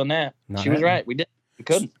way we're doing that. Not she was right. We did. We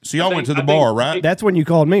couldn't. So y'all went to the bar, right? That's when you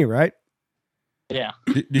called me, right? Yeah.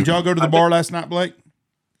 Did y'all go to the bar last night, Blake?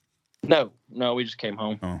 No, we just came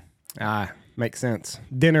home. Oh. Makes sense.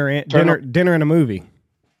 Dinner and a movie.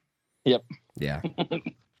 Yep. Yeah.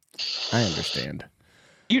 I understand.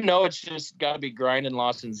 It's just got to be grinding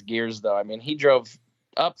Lawson's gears, though. I mean, he drove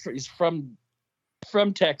up. He's from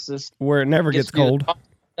Texas, where it never gets cold.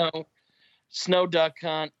 Snow duck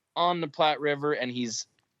hunt on the Platte River, and he's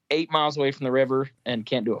 8 miles away from the river and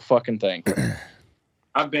can't do a fucking thing.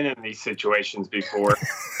 I've been in these situations before.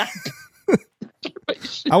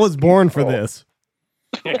 I was born for this.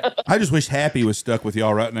 I just wish Happy was stuck with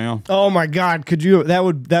y'all right now. Oh my God. Could you, that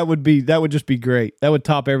would just be great. That would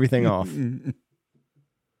top everything off.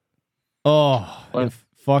 If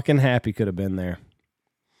fucking Happy could have been there.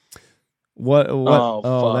 What?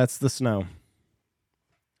 Oh, that's the snow.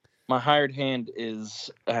 My hired hand is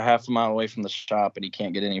a half a mile away from the shop, and he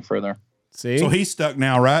can't get any further. See? So he's stuck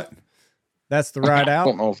now, right? That's the ride I out?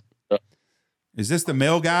 don't know. Is this the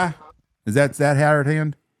male guy? Is that hired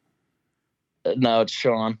hand? No, it's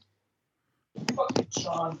Sean. Fucking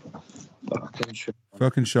Sean.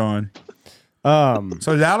 Fucking Sean. Um,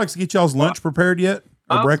 So did Alex get y'all's lunch prepared yet?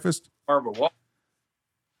 Or breakfast? Far of a walk.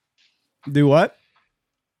 do what?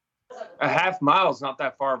 A half mile is not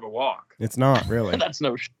that far of a walk. It's not really. That's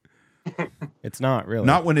no. It's not really.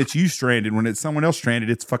 Not when it's you stranded. When it's someone else stranded,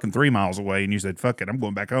 it's fucking 3 miles away, and you said, "Fuck it, I'm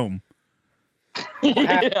going back home."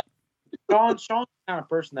 Yeah. Sean's the kind of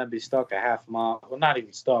person that'd be stuck a half mile. Well, not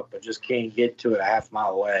even stuck, but just can't get to it a half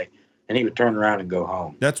mile away, and he would turn around and go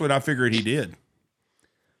home. That's what I figured he did.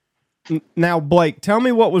 Now, Blake, tell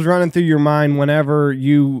me what was running through your mind whenever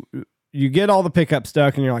you get all the pickup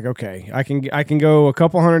stuck, and you're like, okay, I can go a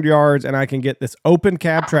couple hundred yards, and I can get this open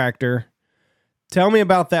cab tractor. Tell me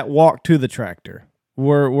about that walk to the tractor.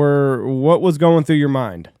 What was going through your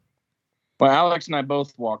mind? Well, Alex and I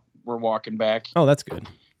both were walking back, Oh, that's good.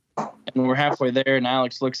 and we're halfway there, and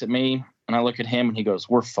Alex looks at me, and I look at him, and he goes,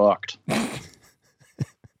 "We're fucked."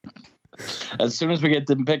 As soon as we get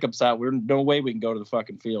the pickups out, we're no way we can go to the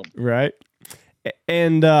fucking field. Right.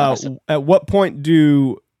 And at what point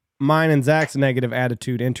do mine and Zach's negative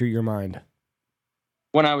attitude enter your mind?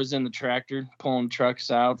 When I was in the tractor, pulling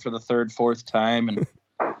trucks out for the third, fourth time, and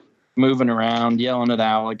moving around, yelling at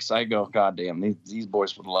Alex, I go, "God damn, these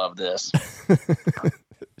boys would love this."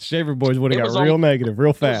 Shaver boys would have It got was real negative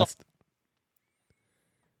real fast.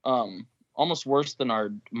 Almost worse than our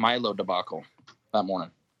Milo debacle that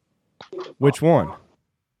morning. Which one?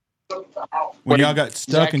 When y'all got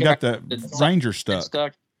stuck Zach and got got the Ranger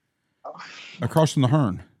stuck across from the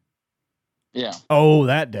Hearn. Yeah. Oh,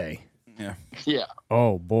 that day. Yeah.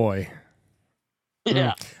 Oh, boy.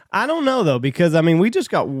 Yeah. I don't know, though, because, I mean,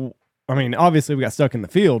 obviously we got stuck in the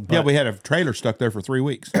field. But Yeah, we had a trailer stuck there for 3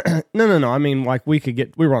 weeks. No. I mean, like, we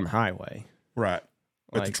were on the highway. Right.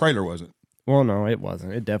 But the Like- trailer wasn't. Well, no, it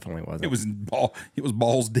wasn't. It definitely wasn't. It was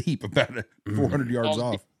balls deep, about 400 yards Balls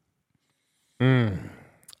off.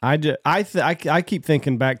 I keep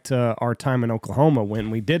thinking back to our time in Oklahoma when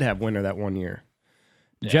we did have winter that one year.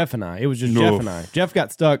 Yeah. Jeff and I. It was just Oof. Jeff and I. Jeff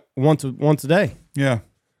got stuck once a day. Yeah.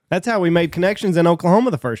 That's how we made connections in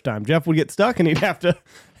Oklahoma the first time. Jeff would get stuck and he'd have to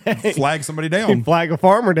Flag somebody he'd down. flag a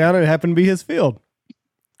farmer down, and it happened to be his field.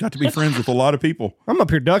 Got to be friends with a lot of people. I'm up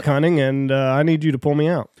here duck hunting, and I need you to pull me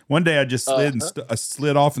out. One day I just slid I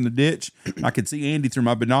slid off in the ditch. I could see Andy through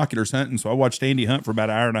my binoculars hunting, so I watched Andy hunt for about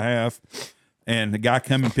an hour and a half. And the guy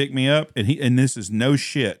come and picked me up, and this is no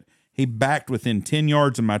shit. He backed within 10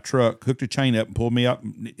 yards of my truck, hooked a chain up, and pulled me up. He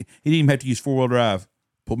didn't even have to use 4-wheel drive.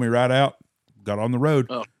 Pulled me right out, got on the road.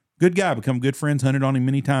 Oh. Good guy, become good friends, hunted on him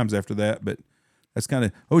many times after that. But that's kind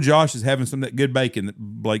of, Josh is having some of that good bacon that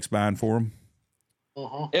Blake's buying for him.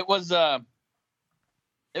 Uh-huh. It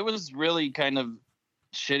was really kind of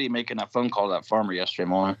shitty making that phone call to that farmer yesterday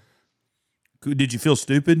morning. Did you feel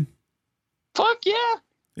stupid? Fuck yeah.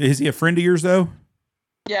 Is he a friend of yours, though?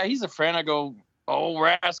 Yeah, he's a friend. I go, "Oh,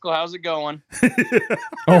 rascal, how's it going?"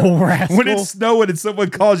 Oh, rascal. When it's snowing and someone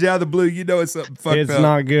calls you out of the blue, you know it's something fucked It's up.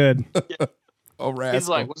 not good. Oh, rascal. He's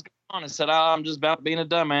like, "What's going on?" I said, "I'm just about being a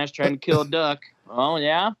dumbass trying to kill a duck." "Oh,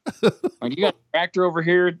 yeah? Like, you got a tractor over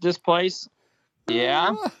here at this place?"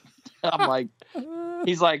 "Yeah." I'm like,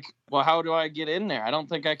 he's like, "Well, how do I get in there? I don't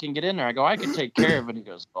think I can get in there." I go, "I can take care of it." He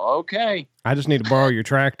goes, "Well, okay." I just need to borrow your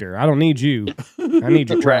tractor. I don't need you. I need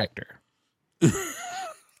your tractor.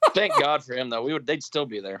 Thank God for him, though. They'd still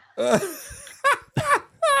be there. Yeah.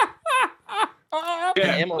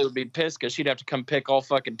 Emily would be pissed because she'd have to come pick all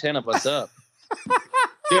fucking 10 of us up.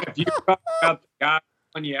 Jeff, you talk about the guy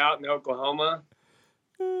pulling you out in Oklahoma.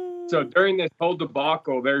 So during this whole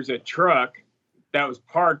debacle, there's a truck that was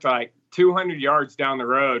parked like 200 yards down the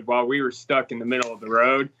road while we were stuck in the middle of the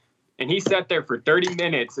road. And he sat there for 30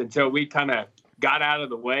 minutes until we kind of got out of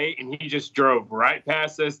the way, and he just drove right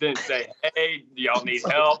past us, didn't say, "Hey, do y'all need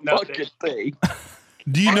help?" Nothing. Fucking thing.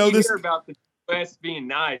 Do you know All this? hear about the West being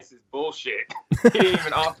nice is bullshit. He didn't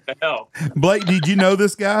even offer to help. Blake, did you know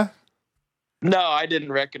this guy? No, I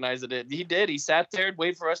didn't recognize it. He did. He sat there and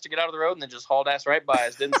waited for us to get out of the road and then just hauled ass right by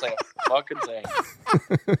us. Didn't say a fucking thing.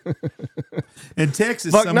 In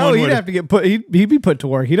Texas, Fuck someone no, he'd would have to get put. He'd be put to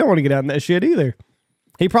work. He don't want to get out in that shit either.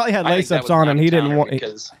 He probably had I think lace that ups was on, an and he didn't out-of-towner want.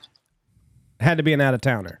 because Had to be an out of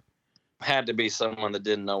towner. had to be someone that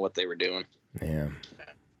didn't know what they were doing. Yeah,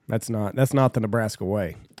 that's not the Nebraska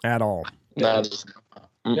way at all. That is,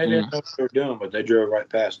 They didn't know what they were doing, but they drove right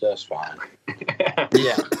past us fine.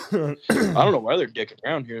 yeah. I don't know why they're dicking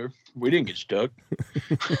around here. We didn't get stuck.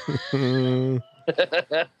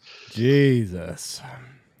 Jesus.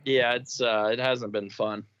 Yeah, it hasn't been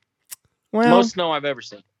fun. Well, Most snow I've ever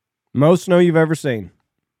seen. most snow you've ever seen.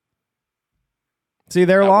 See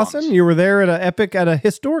there, Not Lawson? once. You were there at a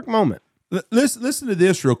historic moment. Listen to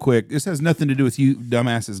this real quick. This has nothing to do with you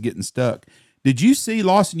dumbasses getting stuck. Did you see,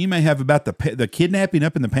 Lawson, you may have about the kidnapping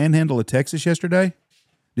up in the panhandle of Texas yesterday?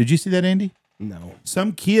 Did you see that, Andy? No.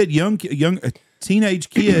 Some kid, young teenage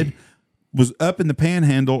kid was up in the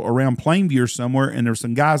panhandle around Plainview or somewhere, and there were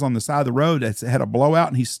some guys on the side of the road that had a blowout,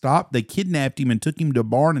 and he stopped. They kidnapped him and took him to a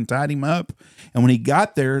barn and tied him up. And when he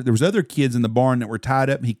got there was other kids in the barn that were tied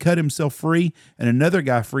up, and he cut himself free and another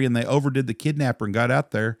guy free, and they overdid the kidnapper and got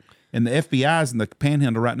out there. And the FBI's in the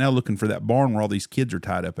panhandle right now looking for that barn where all these kids are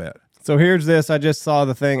tied up at. So here's this. I just saw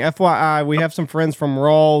the thing. FYI, we have some friends from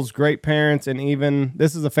Rawls, great parents, and even,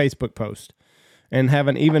 this is a Facebook post, and have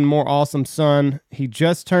an even more awesome son. He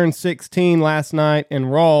just turned 16 last night in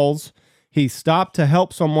Rawls. He stopped to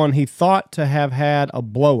help someone he thought to have had a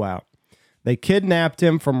blowout. They kidnapped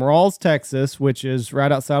him from Rawls, Texas, which is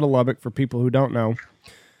right outside of Lubbock for people who don't know.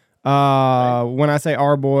 When I say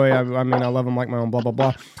our boy, I mean I love him like my own, blah, blah,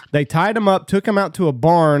 blah. They tied him up, took him out to a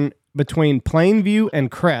barn between Plainview and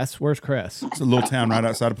Cress. Where's Cress? It's a little town right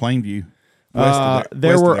outside of Plainview.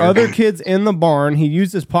 There were other kids in the barn. He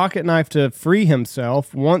used his pocket knife to free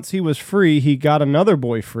himself. Once he was free, he got another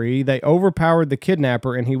boy free. They overpowered the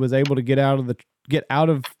kidnapper, and he was able to get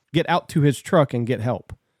out to his truck and get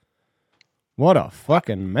help. What a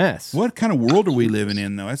fucking mess! What kind of world are we living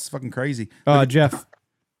in, though? That's fucking crazy. Jeff,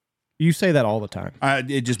 you say that all the time.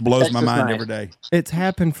 It just blows my mind every day. It's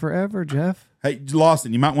happened forever, Jeff. Hey,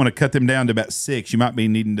 Lawson, you might want to cut them down to about 6. You might be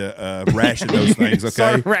needing to ration those things, okay?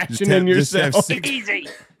 Start rationing yourself. Easy.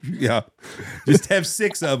 Yeah. Just have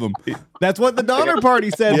 6 of them. That's what the Donner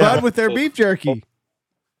Party said, bud, with their beef jerky.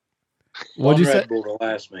 What'd you say? Red Bull to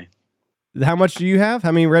last me. How much do you have?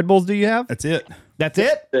 How many Red Bulls do you have? That's it. That's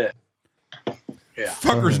it? Yeah.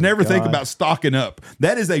 Fuckers never think about stocking up.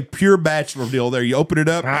 That is a pure bachelor deal there. You open it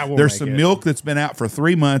up, there's some milk that's been out for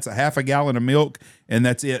 3 months, a half a gallon of milk, and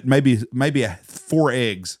that's it. Maybe 4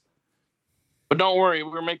 eggs. But don't worry,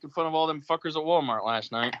 we were making fun of all them fuckers at Walmart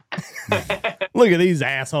last night. Look at these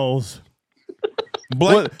assholes.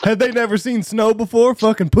 Blake, have they never seen snow before?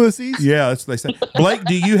 Fucking pussies. Yeah, that's what they say. Blake,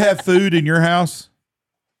 do you have food in your house?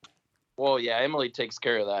 Well, yeah, Emily takes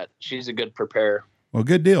care of that. She's a good preparer. Well,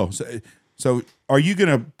 good deal. So are you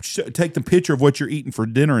going to take the picture of what you're eating for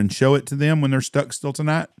dinner and show it to them when they're stuck still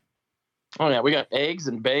tonight? Oh, yeah. We got eggs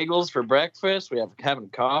and bagels for breakfast. We have having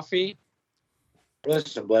coffee.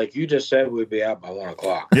 Listen, Blake, you just said we'd be out by 1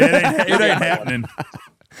 o'clock. Yeah, it ain't happening.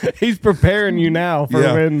 He's preparing you now for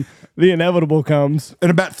when the inevitable comes. In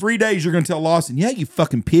about 3 days, you're going to tell Lawson, yeah, you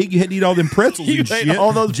fucking pig. You had to eat all them pretzels You and ate shit.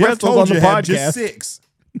 all those Jeff pretzels told on the you had podcast. just 6.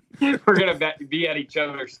 We're going to be at each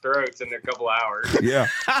other's throats in a couple hours. Yeah.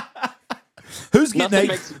 Who's getting Nothing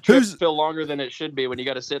makes the trip feel longer than it should be when you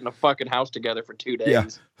got to sit in a fucking house together for 2 days. Yeah.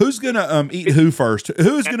 Who's gonna eat who first?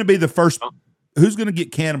 Who's gonna be the first? Who's gonna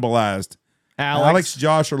get cannibalized? Alex,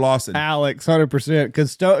 Josh, or Lawson? Alex, 100%.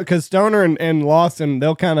 Because Stoner and Lawson,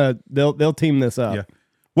 they'll team this up. Yeah.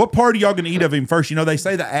 What part are y'all gonna eat of him first? You know, they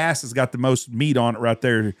say the ass has got the most meat on it right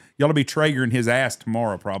there. Y'all will be Traegering his ass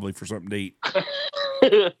tomorrow probably for something to eat. A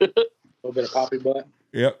little bit of poppy butt.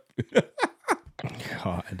 Yep.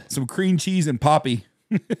 God. Some cream cheese and poppy.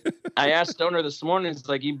 I asked Stoner this morning, it's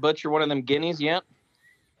like, you butcher one of them guineas yet?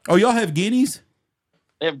 Oh, y'all have guineas?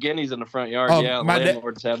 They have guineas in the front yard. Oh, Yeah, the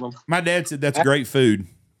landlords have them. My dad said that's great food.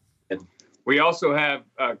 We also have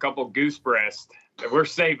a couple goose breasts. We're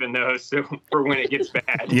saving those for when it gets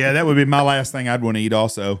bad. Yeah, that would be my last thing I'd want to eat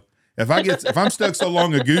also. If I'm stuck so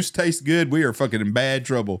long a goose tastes good, we are fucking in bad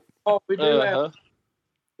trouble. Oh, we do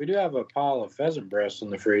have a pile of pheasant breasts in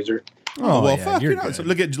the freezer. Oh, well, yeah, fuck. you're You know, good. so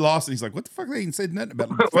look at Lawson. He's like, what the fuck? They ain't said nothing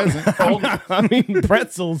about pheasant. I'm eating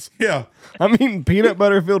pretzels. Yeah. I'm eating peanut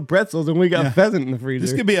butter filled pretzels, and we got pheasant in the freezer.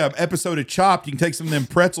 This could be an episode of Chopped. You can take some of them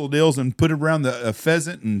pretzel deals and put it around the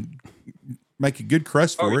pheasant and make a good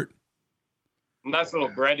crust for it. Nice little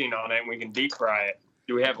breading on it, and we can deep fry it.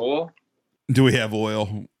 Do we have oil? Do we have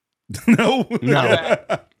oil? No.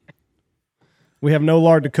 We have no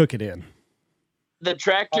lard to cook it in. The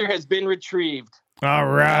tractor has been retrieved. All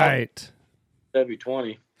right.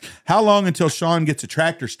 W20. How long until Sean gets a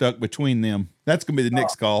tractor stuck between them? That's going to be the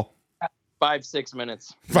next call. 5-6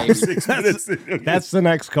 minutes. 5-6 minutes. That's the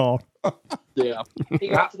next call. Yeah. He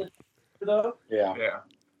got to the though? Yeah.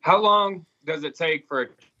 How long does it take for a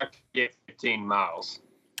tractor to get 15 miles?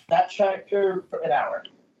 That tractor for an hour.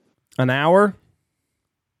 An hour?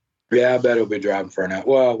 Yeah, I bet it'll be driving for an hour.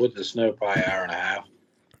 Well, with the snow, probably an hour and a half.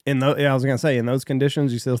 I was gonna say, in those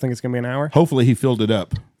conditions, you still think it's gonna be an hour? Hopefully he filled it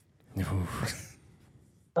up.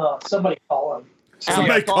 Somebody call him.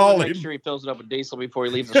 Somebody call him. Make sure he fills it up with diesel before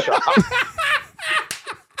he leaves the shop.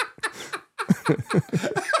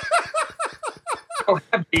 don't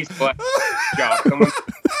have diesel at the shop. Come on.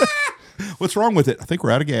 What's wrong with it? I think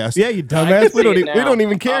we're out of gas. Yeah, you I dumbass. can see it We now. don't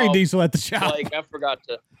even carry Oh, diesel at the shop. Blake, I forgot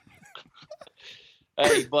to.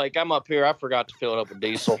 Hey, Blake, I'm up here. I forgot to fill it up with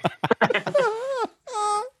diesel.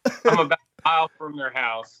 I'm about a mile from their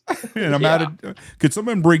house. And I'm out of. Could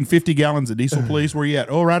someone bring 50 gallons of diesel, please? Where you at?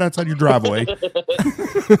 Oh, right outside your driveway.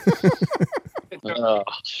 Oh,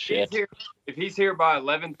 If shit. he's here by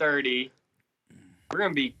 11:30, we're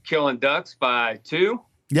gonna be killing ducks by 2.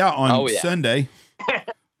 Yeah, on Oh, yeah. Sunday.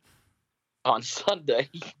 On Sunday.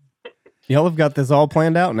 Y'all have got this all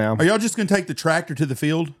planned out now. Are y'all just gonna take the tractor to the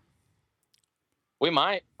field? We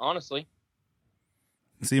might, honestly.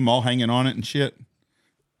 See them all hanging on it and shit.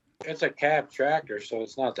 It's a cab tractor, so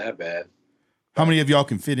it's not that bad. How many of y'all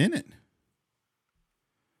can fit in it?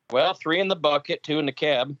 Well, 3 in the bucket, 2 in the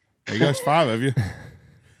cab. There you guys, 5 of you.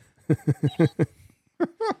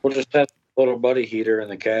 We'll just have a little buddy heater in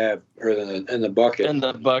the cab or in the bucket. In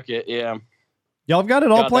the bucket, yeah. Y'all have got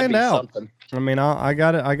it all God, that'd planned be out. something. I mean, I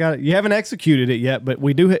got it. You haven't executed it yet, but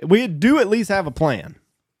we do at least have a plan.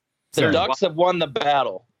 The So, Ducks have won the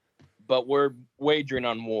battle, but we're wagering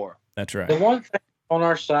on war. that's right. The one thing on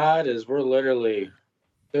our side is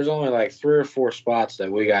there's only like 3 or 4 spots that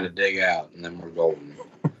we got to dig out, and then we're golden.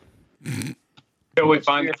 Till we Three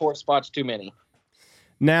find or 4 spots too many.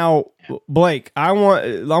 Now, Blake, I want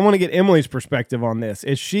to get Emily's perspective on this.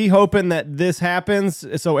 Is she hoping that this happens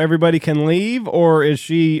so everybody can leave, or is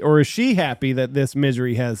she happy that this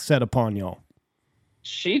misery has set upon y'all?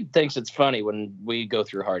 She thinks it's funny when we go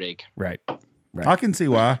through heartache. Right. I can see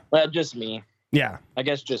why. Well, just me. Yeah. I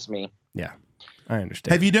guess just me. Yeah. I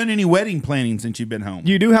understand. Have you done any wedding planning since you've been home?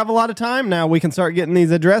 You do have a lot of time now. We can start getting these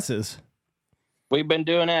addresses. We've been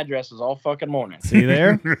doing addresses all fucking morning. See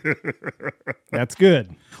there? That's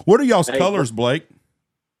good. What are y'all's colors, Blake?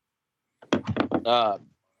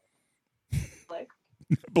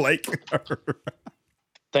 Blake.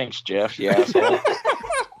 Thanks, Jeff. Yeah. asshole.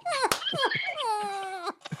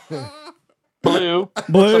 Blue.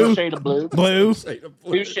 Blue. Some shade of blue. Blue.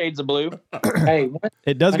 2 shades of blue. Hey,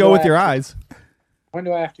 It does When go do with I your have to- eyes. when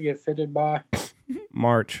do I have to get fitted by?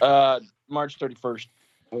 March. March 31st.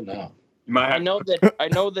 Oh no. you might I have know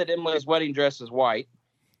that Emily's wedding dress is white.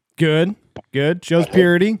 Good. Good. Shows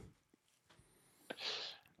purity.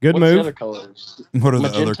 Good What's the other move. colors? What are the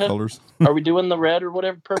other Magenta? colors? Are we doing the red or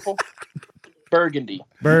whatever? Purple? Burgundy.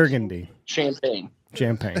 Burgundy. Champagne.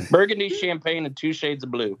 Champagne. Burgundy, champagne, and 2 shades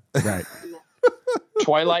of blue. Right.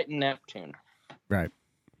 Twilight and Neptune. Right.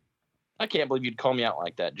 I can't believe you'd call me out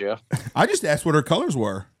like that, Jeff. I just asked what her colors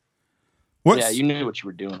were. What's, Yeah, you knew what you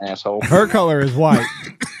were doing, asshole. Her color is white.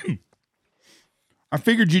 I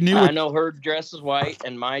figured you knew I what know her dress is white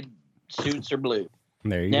and my suits are blue.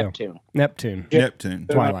 There you Neptune. go. Neptune. Neptune.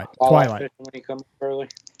 Twilight. All Twilight. that when you come early.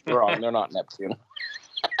 Wrong. They're not Neptune.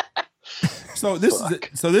 So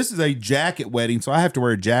this is a jacket wedding, so I have to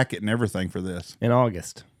wear a jacket and everything for this. In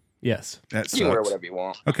August. Yes. That sucks. You can wear whatever you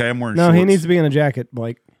want. Okay, I'm wearing No, shorts. he needs to be in a jacket,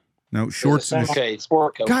 Blake. No, shorts and Okay,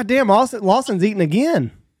 sport coat. God damn, Lawson's eating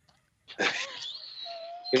again.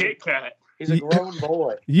 Kit Kat. He's a grown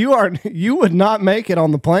boy. You would not make it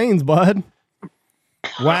on the plains, bud.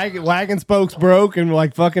 Wagon spokes broke, and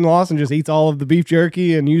like fucking Lawson just eats all of the beef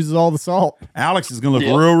jerky and uses all the salt. Alex is going to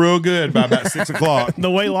look Yeah. real good by about 6 o'clock. The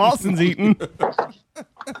way Lawson's eating.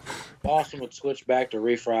 Lawson would switch back to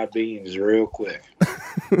refried beans real quick.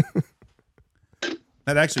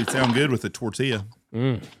 That actually sound good with the tortilla.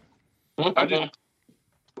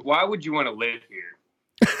 Why would you want to live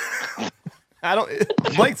here? I don't.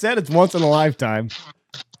 Blake said it's once in a lifetime.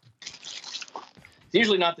 It's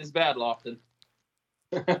usually not this bad, Lofton.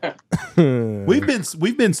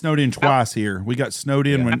 We've been snowed in twice here. We got snowed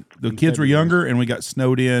in when the kids were younger, and we got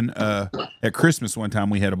snowed in at Christmas one time.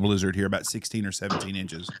 We had a blizzard here, about 16 or 17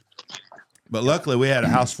 inches. But luckily, we had a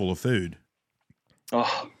house full of food. Oh,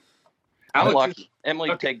 Alex I'm is- lucky. Emily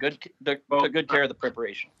took good care of the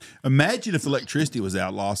preparation. Imagine if electricity was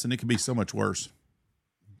out, Lawson. It could be so much worse.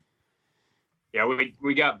 Yeah,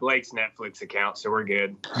 we got Blake's Netflix account, so we're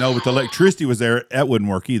good. No, but the electricity was there. That wouldn't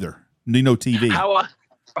work either. Need no TV. How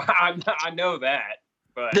I know that,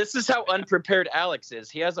 but this is how unprepared Alex is.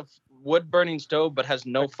 He has a wood burning stove, but has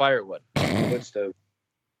no firewood. Wood stove.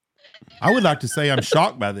 I would like to say I'm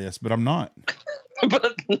shocked by this, but I'm not.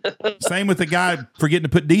 But Same with the guy forgetting to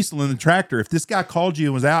put diesel in the tractor. If this guy called you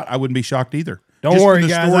and was out, I wouldn't be shocked either. Don't Just from worry, the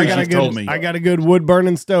guys. stories you've told me. I got a good wood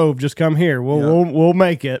burning stove. Just come here. We'll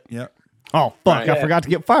make it. Yeah, Oh fuck! Right. I forgot to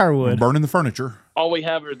get firewood. burning the furniture. all we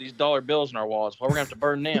have are these dollar bills in our walls. Well, we're gonna have to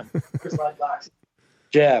burn them.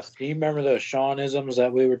 Jeff, do you remember those Seanisms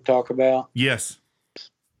that we were talking about? Yes.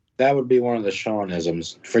 That would be one of the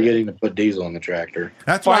Seanisms, forgetting to put diesel in the tractor.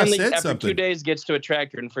 That's why Finally, I said after something. 2 days, gets to a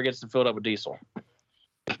tractor and forgets to fill it up with diesel.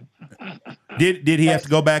 Did he have to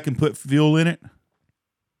go back and put fuel in it?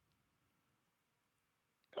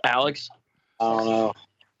 Alex? I don't know.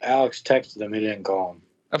 Alex texted him. He didn't call him.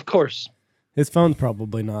 Of course. His phone's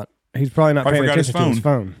probably not. He's probably not Probably paying forgot his attention to his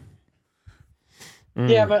phone.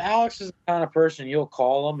 Yeah, but Alex is the kind of person you'll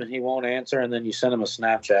call him and he won't answer, and then you send him a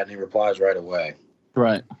Snapchat and he replies right away.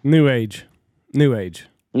 Right. New age. New age.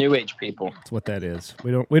 New age people. That's what that is.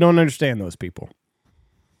 We don't understand those people.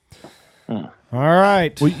 All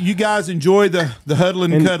right. Well, you guys enjoy the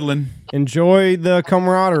huddling and cuddling. Enjoy the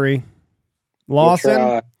camaraderie.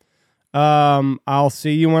 Lawson, I'll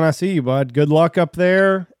see you when I see you, bud. Good luck up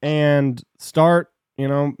there, and start,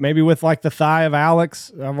 maybe with like the thigh of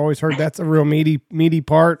Alex. I've always heard that's a real meaty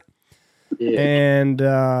part. Yeah.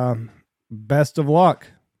 And best of luck.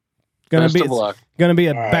 Gonna be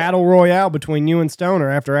a right. battle royale between you and Stoner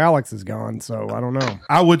after Alex is gone. So I don't know.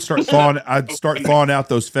 I'd start thawing out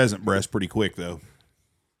those pheasant breasts pretty quick though.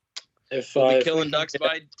 If We'll be killing ducks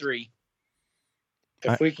by 3.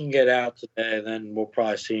 If we can get out today, then we'll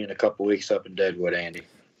probably see you in a couple weeks up in Deadwood, Andy.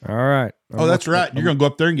 All right. Oh, that's right. You're going to go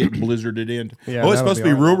up there and get blizzarded in. Yeah, it's supposed to be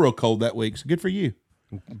all right. real cold that week. So good for you.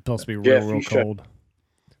 Supposed to be Jeff, real cold.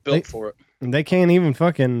 Built for it. They can't even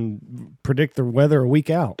fucking predict the weather a week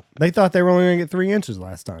out. They thought they were only going to get 3 inches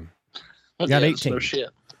last time. Got 18. No shit.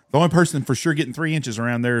 The only person for sure getting 3 inches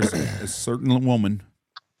around there is a certain woman.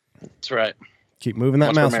 That's right. Keep moving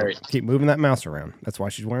that That's mouse. for Mary. Keep moving that mouse around. That's why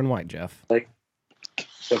she's wearing white, Jeff.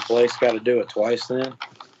 So Blake's got to do it twice then?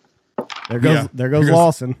 There goes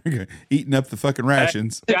Lawson. Eating up the fucking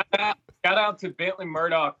rations. Shout out to Bentley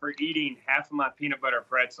Murdoch for eating half of my peanut butter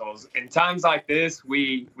pretzels. In times like this,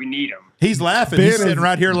 we need them. He's laughing. He's sitting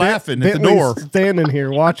right here laughing at the door. Standing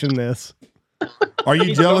here watching this. Are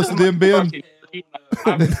you jealous of them, Ben?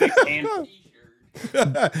 I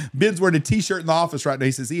Ben's wearing a T-shirt in the office right now.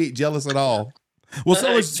 He says he ain't jealous at all. Well,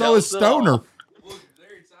 so is Stoner.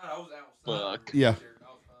 Fuck. Yeah.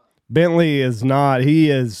 Bentley is not. He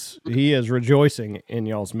is rejoicing in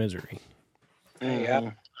y'all's misery.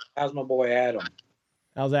 Hey, how's my boy Adam?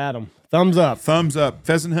 How's Adam? Thumbs up. Thumbs up.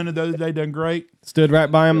 Pheasant hunted the other day, done great. Stood right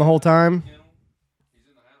by him the whole time.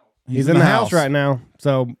 He's in the house right now,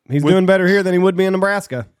 so he's doing better here than he would be in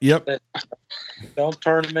Nebraska. Yep. Don't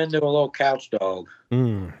turn him into a little couch dog.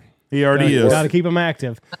 He already is. Got to keep him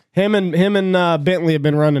active. Him and Bentley have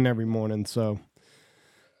been running every morning, so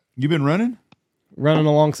You been running? running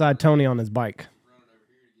alongside Tony on his bike.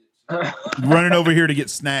 Running over here to get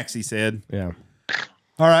snacks, he said. Yeah.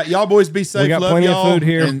 All right, y'all boys be safe. We got Love plenty of y'all, food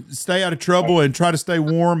here. and stay out of trouble and try to stay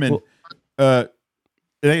warm. And it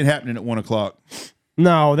ain't happening at 1 o'clock.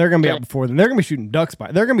 No, they're gonna be out before then. They're gonna be shooting ducks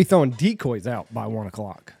by. They're gonna be throwing decoys out by 1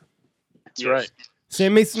 o'clock. That's right.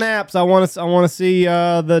 Send me snaps. I want to see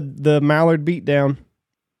the mallard beatdown.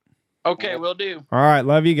 Okay, we'll do. All right,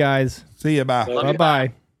 love you guys. See ya. Bye. Love Bye you.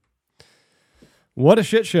 bye. What a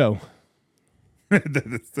shit show.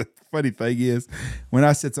 The funny thing is, when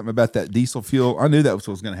I said something about that diesel fuel, I knew that was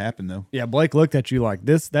what was going to happen, though. Yeah, Blake looked at you like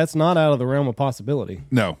this. That's not out of the realm of possibility.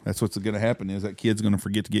 No, that's what's going to happen is that kid's going to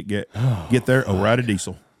forget to get there. Oh, ride a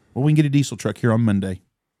diesel. Well, we can get a diesel truck here on Monday.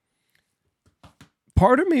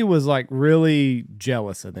 Part of me was like really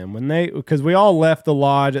jealous of them because we all left the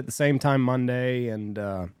lodge at the same time Monday, and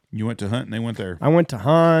You went to hunt and they went there. I went to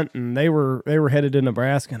hunt, and they were headed to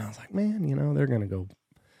Nebraska, and I was like, man, they're gonna go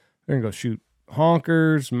shoot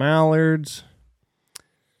honkers, mallards.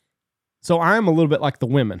 So I'm a little bit like the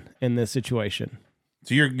women in this situation.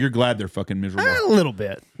 So you're glad they're fucking miserable. A little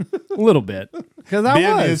bit, because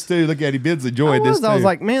Ben is too. Look at him. Ben's enjoying this too. I was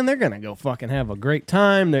like, man, they're gonna go fucking have a great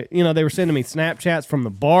time. They were sending me Snapchats from the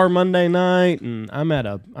bar Monday night, and I'm at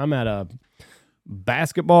a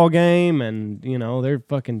basketball game, and they're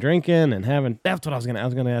fucking drinking and having. That's what I was gonna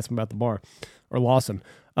ask them about the bar, or Lawson.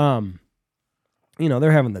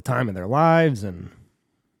 They're having the time of their lives, and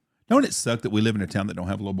don't it suck that we live in a town that don't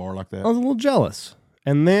have a little bar like that? I was a little jealous.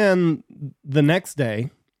 And then the next day,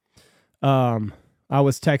 I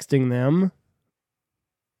was texting them,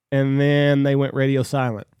 and then they went radio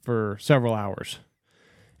silent for several hours.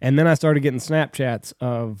 And then I started getting Snapchats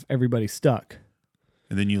of everybody stuck.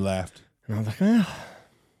 And then you laughed. And I was like,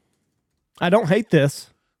 I don't hate this.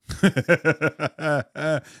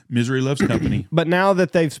 Misery loves company. But now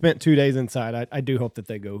that they've spent 2 days inside, I do hope that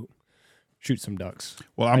they go shoot some ducks.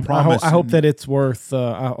 Well, I hope that it's worth.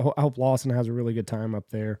 I hope Lawson has a really good time up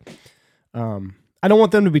there. I don't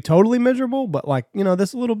want them to be totally miserable, but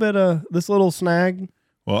this little snag.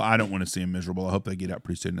 Well, I don't want to see them miserable. I hope they get out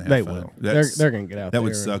pretty soon and have They fun. will. They're gonna get out. That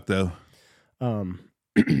would suck though.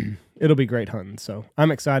 it'll be great hunting. So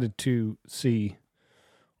I'm excited to see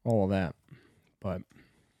all of that. But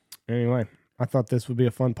anyway, I thought this would be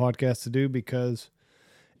a fun podcast to do because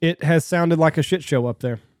it has sounded like a shit show up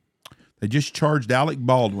there. They just charged Alec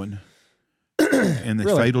Baldwin in the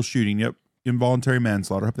Really? fatal shooting. Yep. Involuntary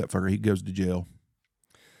manslaughter. I hope that fucker, he goes to jail.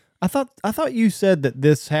 I thought you said that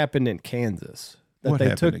this happened in Kansas. That What they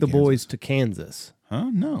happened took in the boys Kansas? to Kansas. Huh?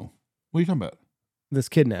 No. What are you talking about? This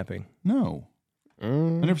kidnapping. No. I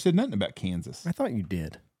never said nothing about Kansas. I thought you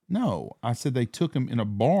did. No. I said they took him in a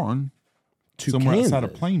barn To somewhere outside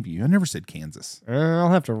of Kansas. Plainview. I never said Kansas.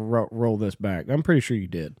 I'll have to roll this back. I'm pretty sure you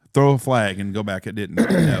did. Throw a flag and go back. It didn't.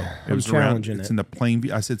 No. It was around. challenging It's it. in the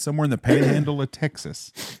Plainview. I said somewhere in the panhandle of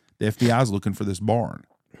Texas. The FBI's looking for this barn.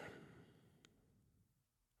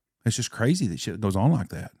 It's just crazy that shit goes on like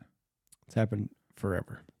that. It's happened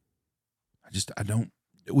forever. I don't.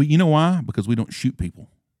 Well, you know why? Because we don't shoot people.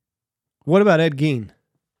 What about Ed Gein?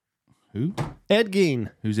 Who? Ed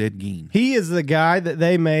Gein. Who's Ed Gein? He is the guy that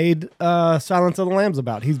they made Silence of the Lambs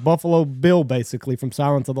about. He's Buffalo Bill, basically, from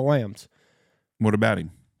Silence of the Lambs. What about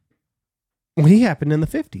him? Well, he happened in the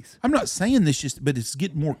 50s. I'm not saying this but it's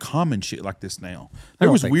getting more common shit like this now. I There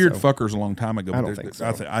don't was think weird so. fuckers a long time ago. I but don't there's-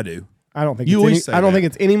 think so. I do. I don't think You it's always any, say I don't that. think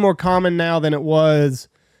it's any more common now than it was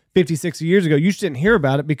 50, 60 years ago. You just didn't hear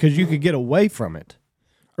about it because you could get away from it.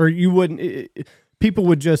 Or you wouldn't. People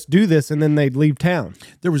would just do this and then they'd leave town.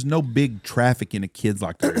 There was no big trafficking of kids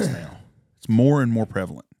like there is now. It's more and more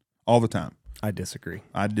prevalent all the time. I disagree.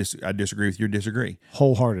 I disagree with your disagree.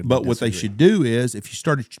 Wholeheartedly. But what they should do is, if you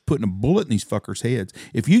started putting a bullet in these fuckers' heads,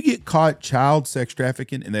 if you get caught child sex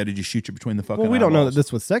trafficking and that'd just shoot you between the fucking Well, we don't know that eyeballs.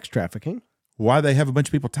 this was sex trafficking. Why they have a bunch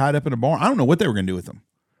of people tied up in a barn? I don't know what they were going to do with them.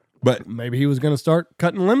 But Maybe he was going to start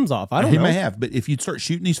cutting limbs off. I don't he know. may have. But if you'd start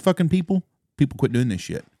shooting these fucking people, people quit doing this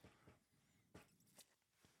shit.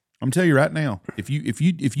 I'm telling you right now, if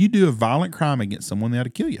you do a violent crime against someone, they ought to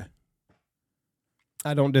kill you.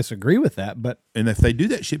 I don't disagree with that, but And if they do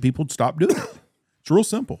that shit, people would stop doing it. It's real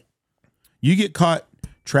simple. You get caught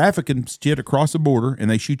trafficking shit across the border and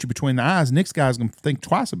they shoot you between the eyes, next guy's going to think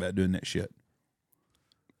twice about doing that shit.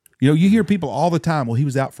 You know, you hear people all the time, well, he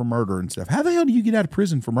was out for murder and stuff. How the hell do you get out of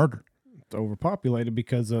prison for murder? it's overpopulated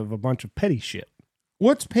because of a bunch of petty shit.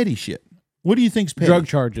 What's petty shit? What do you think's petty? Drug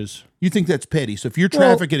charges. You think that's petty? So if you're Well-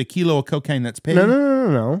 trafficking a kilo of cocaine, that's petty?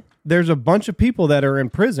 No. There's a bunch of people that are in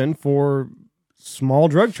prison for small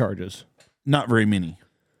drug charges. Not very many.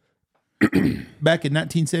 Back in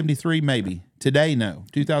 1973, maybe. Today, no.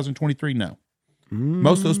 2023, no.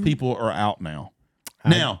 Most of those people are out now.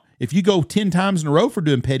 Now, if you go 10 times in a row for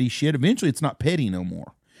doing petty shit, eventually it's not petty no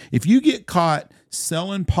more. If you get caught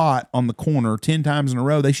selling pot on the corner 10 times in a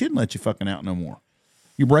row, they shouldn't let you fucking out no more.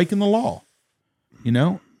 You're breaking the law. You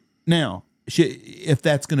know? Now, if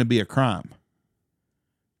that's going to be a crime.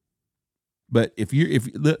 But if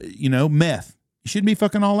you know, meth, you shouldn't be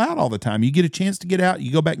fucking all out all the time. You get a chance to get out,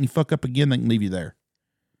 you go back and you fuck up again, they can leave you there.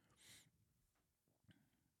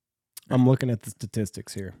 I'm looking at the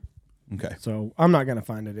statistics here. Okay. So I'm not going to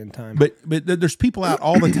find it in time. But there's people out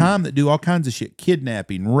all the time that do all kinds of shit,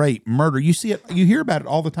 kidnapping, rape, murder. You see it, you hear about it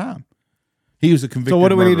all the time. He was a convicted so what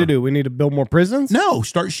do we need to murderer. do? We need to build more prisons? No,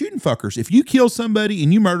 start shooting fuckers. If you kill somebody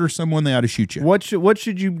and you murder someone, they ought to shoot you. What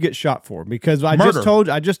should you get shot for? Because I Murder.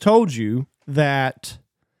 just told you that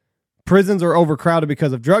prisons are overcrowded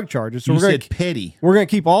because of drug charges. So You we're going said petty. to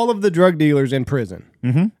keep all of the drug dealers in prison.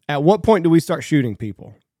 Mm-hmm. At what point do we start shooting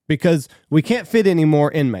people? Because we can't fit any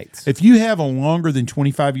more inmates. If you have a longer than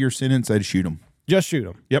 25-year sentence, I'd shoot them. Just shoot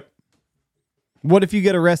them. Yep. What if you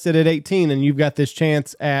get arrested at 18 and you've got this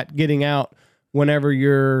chance at getting out whenever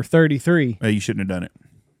you're 33 You shouldn't have done it.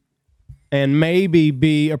 and maybe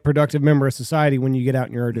be a productive member of society when you get out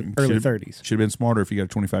in your early 30s? Should have been smarter if you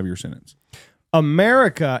got a 25-year sentence.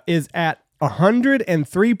 America is at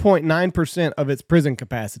 103.9% of its prison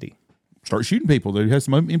capacity. Start shooting people that have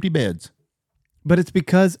some empty beds. But it's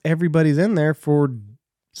because everybody's in there for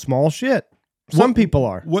small shit. Some people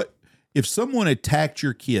are. What if someone attacked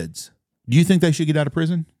your kids? Do you think they should get out of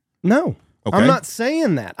prison? No. Okay. I'm not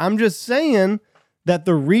saying that. I'm just saying that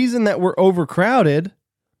the reason that we're overcrowded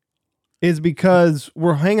is because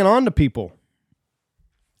we're hanging on to people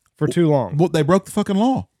for too long. Well, they broke the fucking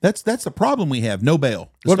law. That's the problem we have. No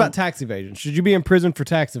bail. What about tax evasion? Should you be in prison for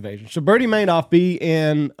tax evasion? Should Bertie Madoff be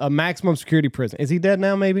in a maximum security prison? Is he dead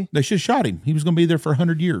now, maybe? They should have shot him. He was going to be there for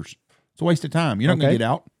 100 years. It's a waste of time. You're not going Okay. to get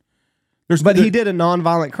out. But he did a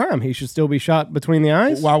nonviolent crime. He should still be shot between the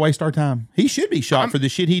eyes? Why waste our time? He should be shot for the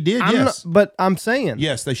shit he did. Yes. But I'm saying.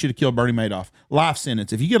 Yes, they should have killed Bernie Madoff. Life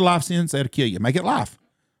sentence. If you get a life sentence, they had to kill you. Make it life.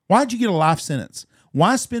 Why'd you get a life sentence?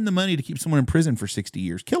 Why spend the money to keep someone in prison for 60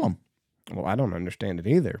 years? Kill them. Well, I don't understand it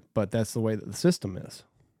either, but that's the way that the system is.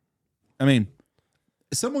 I mean,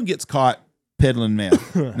 if someone gets caught peddling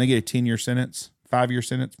meth and they get a 10-year sentence, 5-year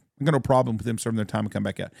sentence, I've got no problem with them serving their time and come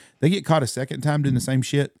back out. They get caught a second time doing the same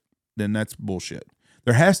shit, then that's bullshit.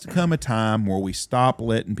 There has to come a time where we stop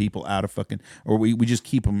letting people out of fucking, or we just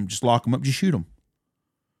keep them, just lock them up, just shoot them.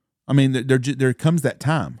 I mean, there comes that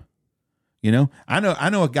time. You know, I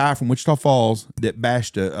know a guy from Wichita Falls that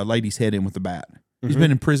bashed a lady's head in with a bat. He's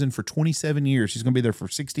been in prison for 27 years. He's going to be there for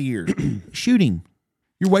 60 years. Shoot him.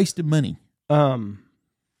 You're wasting money.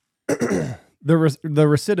 The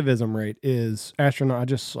recidivism rate is astronomical. I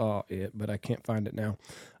just saw it, but I can't find it now.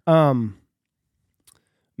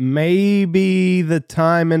 Maybe the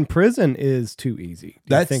time in prison is too easy.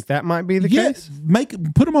 Do you think that might be the case?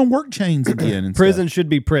 Put them on work chains again. And prison should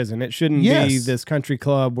be prison. It shouldn't be this country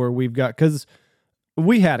club where we've got, because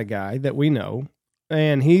we had a guy that we know,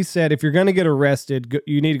 and he said if you're going to get arrested,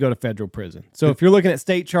 you need to go to federal prison. So if you're looking at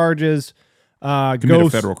state charges, commit a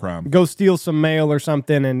federal crime. Go steal some mail or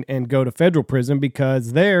something and go to federal prison,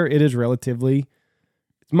 because there it is it's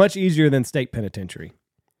much easier than state penitentiary.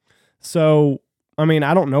 So, I mean,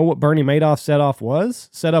 I don't know what Bernie Madoff's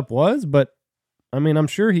setup was, but I mean, I'm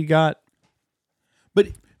sure he got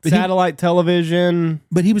satellite television.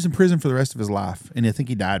 But he was in prison for the rest of his life, and I think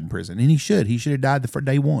he died in prison. And he should have died for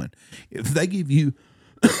day one. If they give you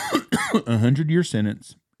a 100-year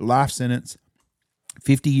sentence, life sentence,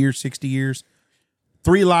 50 years, 60 years,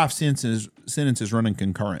 3 life sentences running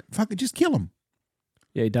concurrent. Fuck it, just kill him.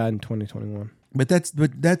 Yeah, he died in 2021.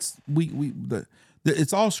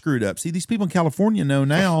 It's all screwed up. See, these people in California know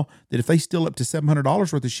now that if they steal up to $700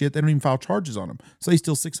 worth of shit, they don't even file charges on them. So they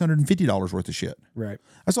steal $650 worth of shit. Right.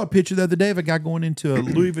 I saw a picture the other day of a guy going into a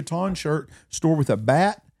Louis Vuitton shirt store with a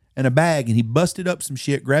bat and a bag, and he busted up some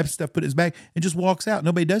shit, grabs stuff, put it in his bag, and just walks out.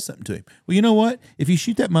 Nobody does something to him. Well, you know what? If you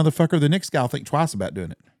shoot that motherfucker, the next guy will think twice about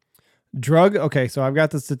doing it. Okay, so I've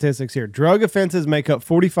got the statistics here. Drug offenses make up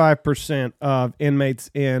 45% of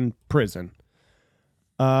inmates in prison.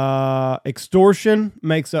 Extortion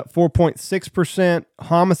makes up 4.6%.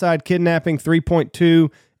 Homicide, kidnapping,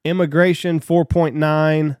 3.2%. Immigration,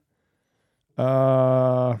 4.9%.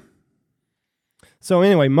 So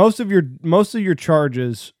anyway, most of your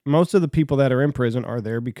charges, most of the people that are in prison are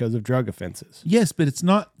there because of drug offenses. Yes, but it's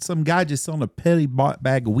not some guy just selling a petty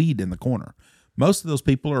bag of weed in the corner. Most of those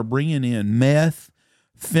people are bringing in meth,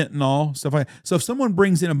 fentanyl, stuff like that. So if someone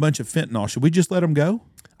brings in a bunch of fentanyl, should we just let them go?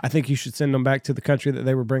 I think you should send them back to the country that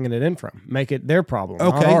they were bringing it in from. Make it their problem,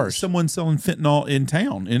 not okay, ours. Someone selling fentanyl in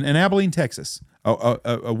town, in Abilene, Texas.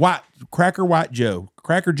 A white, Cracker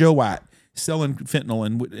Joe White, selling fentanyl,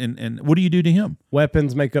 and what do you do to him?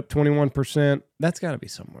 Weapons make up 21%. That's got to be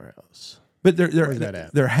somewhere else. But Where's that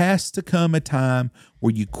at? There has to come a time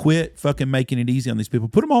where you quit fucking making it easy on these people.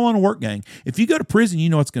 Put them all on a work gang. If you go to prison, you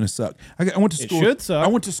know it's going to suck. I went to school. It should suck. I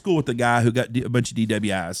went to school with a guy who got a bunch of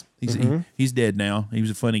DWIs. He's dead now. He was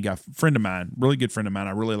a funny guy, friend of mine, really good friend of mine.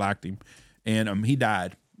 I really liked him, and he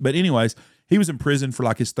died. But anyways, he was in prison for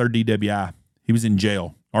like his 3rd DWI. He was in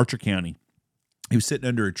jail, Archer County. He was sitting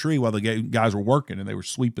under a tree while the guys were working, and they were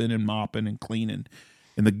sweeping and mopping and cleaning.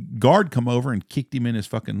 And the guard come over and kicked him in his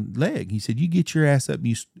fucking leg. He said, "You get your ass up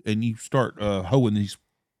and you start hoeing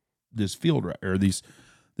this field right, or this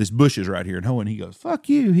bushes right here and hoeing." He goes, "Fuck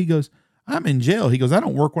you." He goes, "I'm in jail." He goes, "I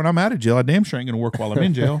don't work when I'm out of jail. I damn sure ain't going to work while I'm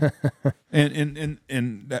in jail."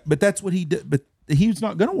 But that's what he did. But he's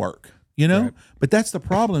not going to work, you know. Right. But that's the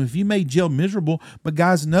problem. If you made jail miserable, but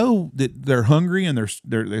guys know that they're hungry and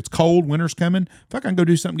it's cold, winter's coming. If I can go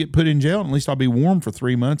do something, get put in jail, at least I'll be warm for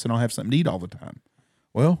 3 months and I'll have something to eat all the time.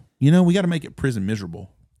 Well, you know, we got to make it prison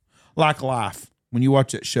miserable. Like Life, when you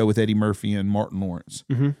watch that show with Eddie Murphy and Martin Lawrence.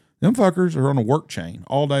 Mm-hmm. Them fuckers are on a work chain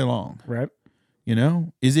all day long. Right. You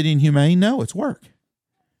know, is it inhumane? No, it's work.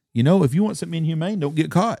 You know, if you want something inhumane, don't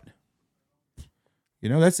get caught. You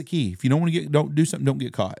know, that's the key. If you don't do something, don't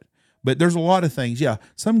get caught. But there's a lot of things. Yeah,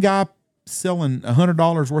 some guy selling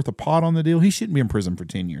 $100 worth of pot on the deal, he shouldn't be in prison for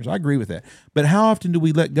 10 years. I agree with that. But how often do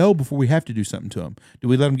we let go before we have to do something to him? Do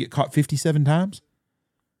we let him get caught 57 times?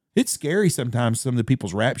 It's scary sometimes, some of the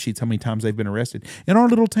people's rap sheets, how many times they've been arrested. In our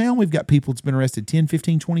little town, we've got people that's been arrested 10,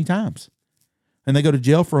 15, 20 times. And they go to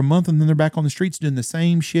jail for a month, and then they're back on the streets doing the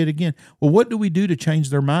same shit again. Well, what do we do to change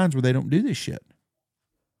their minds where they don't do this shit?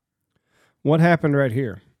 What happened right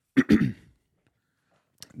here?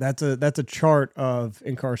 That's a chart of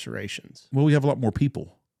incarcerations. Well, we have a lot more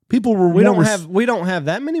people. People were we don't have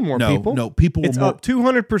that many more people. No, people. It's up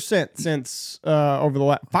 200% since over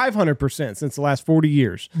the 500% since the last 40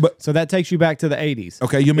 years. But so that takes you back to the 80s.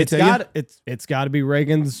 Okay, you want me to tell you? It's got to be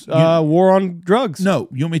Reagan's war on drugs. No,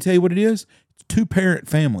 you want me to tell you what it is? It's 2-parent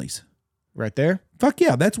families. Right there. Fuck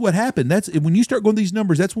yeah, that's what happened. That's when you start going these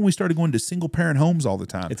numbers. That's when we started going to single parent homes all the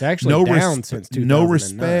time. It's actually down since 2009. No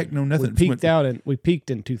respect, no nothing. We peaked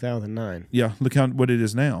in 2009. Yeah, look what it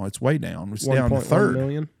is now. It's way down. It's down to a third.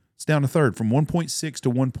 Million. It's down a third from 1.6 to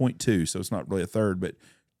 1.2. So it's not really a third, but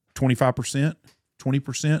 25%,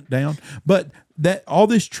 20% down. But that all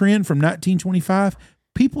this trend from 1925,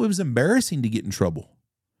 people, it was embarrassing to get in trouble.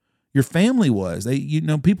 Your family was.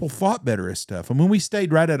 People fought better at stuff. And when we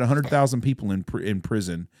stayed right at 100,000 people in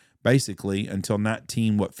prison, basically until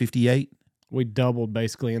 58. We doubled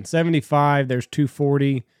basically. In 75, there's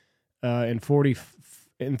 240.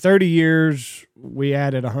 In 30 years, we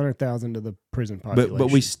added 100,000 to the prison population.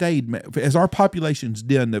 But we stayed, as our population's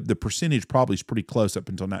done, the percentage probably is pretty close up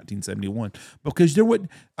until 1971. Because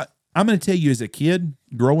I'm going to tell you, as a kid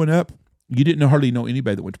growing up, you didn't hardly know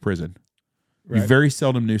anybody that went to prison. Right. You very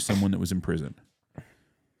seldom knew someone that was in prison.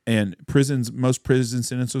 And most prison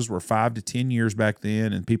sentences were 5 to 10 years back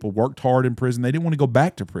then, and people worked hard in prison. They didn't want to go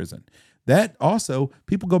back to prison. That also,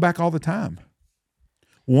 people go back all the time.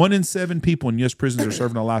 1 in 7 people in U.S. prisons are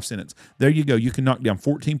serving a life sentence. There you go. You can knock down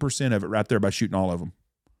 14% of it right there by shooting all of them.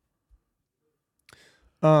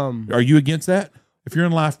 Are you against that? If you're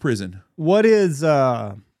in life prison, what is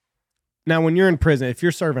now when you're in prison? If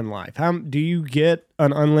you're serving life, how do you get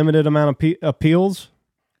an unlimited amount of appeals?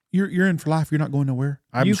 You're in for life. You're not going nowhere.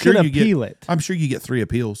 You can appeal it. I'm sure you get 3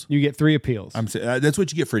 appeals. You get 3 appeals. That's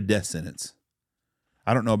what you get for a death sentence.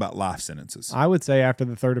 I don't know about life sentences. I would say after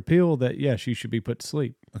the 3rd appeal that yes, you should be put to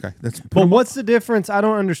sleep. Okay, but what's the difference? I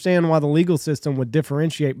don't understand why the legal system would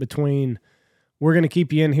differentiate between we're going to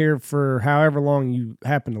keep you in here for however long you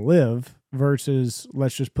happen to live versus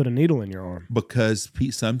let's just put a needle in your arm. Because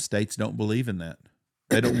some states don't believe in that.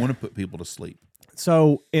 They don't want to put people to sleep.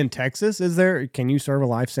 So in Texas, can you serve a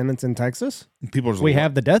life sentence in Texas? We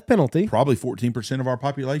have the death penalty. Probably 14% of our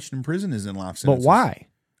population in prison is in life sentences. But why?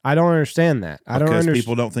 I don't understand that. Because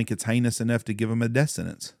people don't think it's heinous enough to give them a death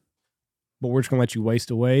sentence. But we're just going to let you waste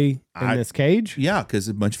away in this cage? Yeah, because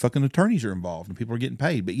a bunch of fucking attorneys are involved and people are getting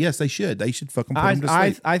paid. But yes, they should. They should fucking put them to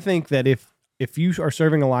sleep. I think that if you are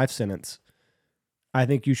serving a life sentence, I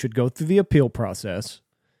think you should go through the appeal process.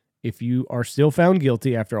 If you are still found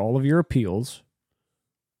guilty after all of your appeals,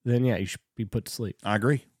 then yeah, you should be put to sleep. I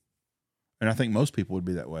agree. And I think most people would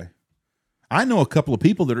be that way. I know a couple of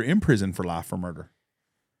people that are in prison for life for murder.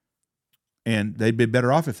 And they'd be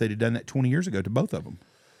better off if they'd have done that 20 years ago to both of them.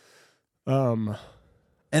 And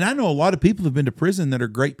I know a lot of people have been to prison that are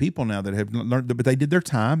great people now that have learned, but they did their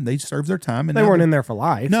time. They served their time. And they weren't in there for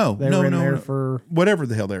life. No, they were in there for whatever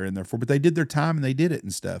the hell they were in there for. But they did their time and they did it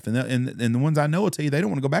and stuff. And the ones I know will tell you they don't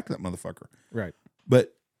want to go back to that motherfucker. Right.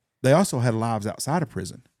 But they also had lives outside of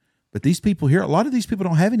prison. But these people here, a lot of these people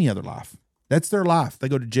don't have any other life. That's their life. They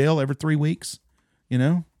go to jail every 3 weeks. You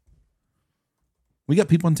know. We got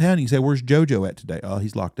people in town. You can say, "Where's JoJo at today?" Oh,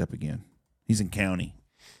 he's locked up again. He's in county.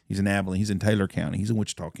 He's in Abilene. He's in Taylor County. He's in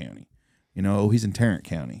Wichita County. You know, he's in Tarrant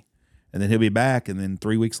County. And then he'll be back. And then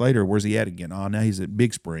 3 weeks later, where's he at again? Oh, now he's at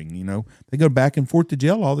Big Spring. You know, they go back and forth to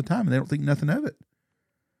jail all the time, and they don't think nothing of it.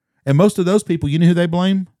 And most of those people, you know who they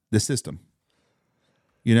blame? The system.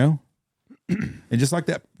 You know, and just like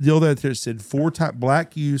that deal that said 4 times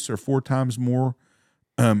black use or 4 times more.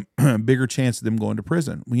 Bigger chance of them going to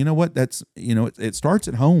prison. Well, you know what? That's, you know, it starts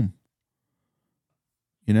at home,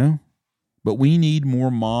 you know, but we need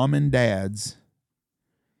more mom and dads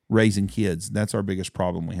raising kids. That's our biggest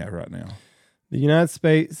problem we have right now. The United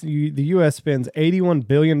States, the U.S. spends $81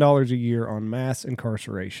 billion a year on mass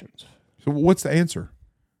incarcerations. So what's the answer?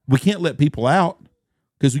 We can't let people out.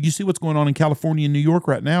 Because you see what's going on in California and New York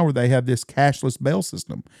right now where they have this cashless bail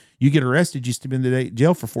system. You get arrested, you spend the day in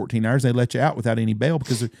jail for 14 hours, they let you out without any bail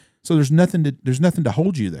because there's nothing to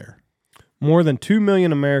hold you there. More than 2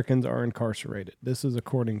 million Americans are incarcerated. This is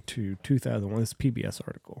according to 2001. This is a PBS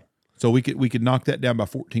article. So we could knock that down by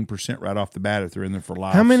 14% right off the bat if they're in there for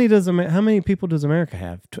life. How many people does America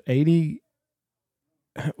have? 80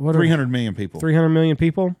 300 million people. 300 million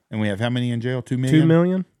people? And we have how many in jail? 2 million? 2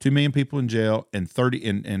 million? 2 million people in jail, and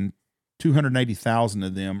 280,000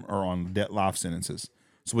 of them are on debt life sentences.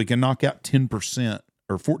 So we can knock out 10%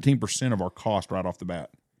 or 14% of our cost right off the bat.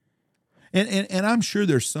 And I'm sure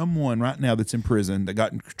there's someone right now that's in prison that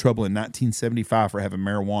got in trouble in 1975 for having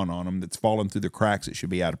marijuana on them that's fallen through the cracks that should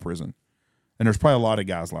be out of prison. And there's probably a lot of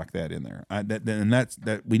guys like that in there. That's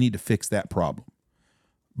we need to fix that problem.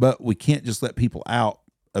 But we can't just let people out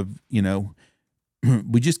of, you know,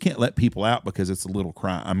 we just can't let people out because it's a little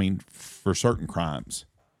crime. I mean, for certain crimes,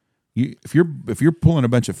 if you're pulling a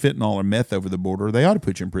bunch of fentanyl or meth over the border, they ought to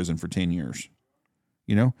put you in prison for 10 years.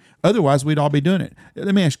 You know, otherwise we'd all be doing it.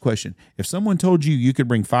 Let me ask you a question. If someone told you you could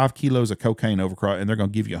bring 5 kilos of cocaine over and they're going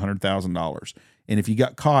to give you $100,000, and if you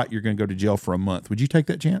got caught, you're going to go to jail for a month, would you take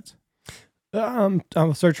that chance? I'm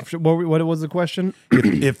searching for what was the question?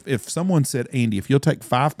 If someone said, Andy, if you'll take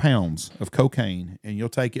 5 pounds of cocaine and you'll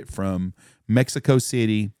take it from Mexico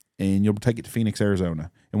City and you'll take it to Phoenix,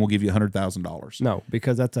 Arizona, and we'll give you $100,000. No,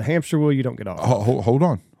 because that's a hamster wheel you don't get off. Hold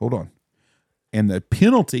on. And the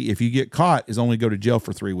penalty, if you get caught, is only go to jail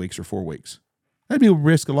for 3 weeks or 4 weeks. That'd be a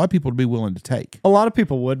risk a lot of people would be willing to take. A lot of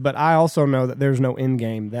people would, but I also know that there's no end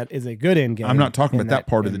game that is a good end game. I'm not talking about that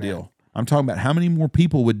part of the deal. I'm talking about how many more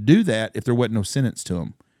people would do that if there wasn't no sentence to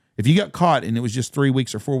them. If you got caught and it was just 3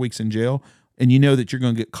 weeks or 4 weeks in jail, and you know that you're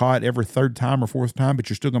going to get caught every third time or fourth time, but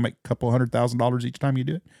you're still going to make a couple $100,000 each time you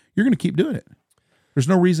do it, you're going to keep doing it. There's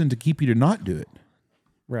no reason to keep you to not do it.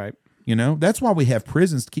 Right. You know, that's why we have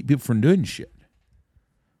prisons, to keep people from doing shit.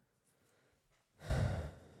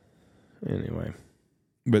 Anyway.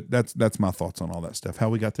 But that's my thoughts on all that stuff. How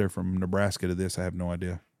we got there from Nebraska to this, I have no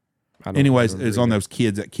idea. Anyways, it's on those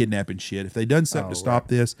kids that kidnapping shit. If they done something to stop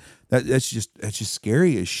this, that's just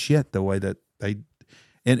scary as shit. The way that they,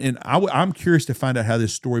 and I'm curious to find out how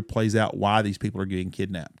this story plays out. Why these people are getting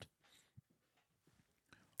kidnapped?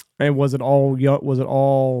 And was it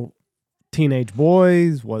all teenage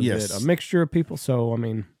boys? Was it a mixture of people? So I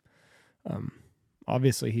mean,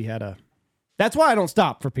 obviously he had a. That's why I don't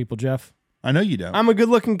stop for people, Jeff. I know you don't. I'm a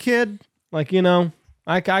good-looking kid. Like, you know,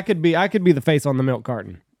 I could be the face on the milk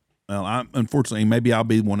carton. Well, unfortunately, maybe I'll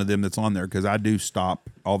be one of them that's on there because I do stop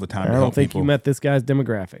all the time. I don't think you met this guy's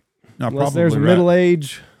demographic. No, unless probably there's a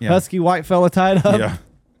middle-aged, husky white fella tied up. Yeah.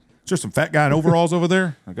 Is there some fat guy in overalls over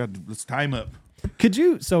there? Let's tie him up.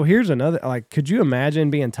 So here's another, could you imagine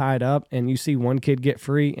being tied up and you see one kid get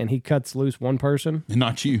free and he cuts loose one person? And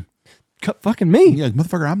not you. Cut fucking me. Yeah,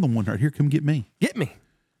 motherfucker, I'm the one right here. Come get me. Get me.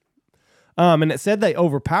 And it said they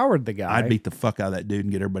overpowered the guy. I'd beat the fuck out of that dude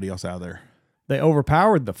and get everybody else out of there. They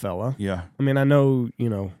overpowered the fella. Yeah. I mean, I know, you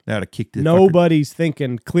know, they ought to kick this nobody's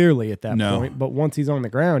thinking clearly at that point, but once he's on the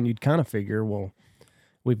ground, you'd kind of figure, well,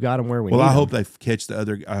 we've got him where we need him. I hope they catch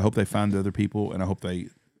I hope they find the other people, and I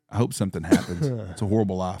hope something happens. It's a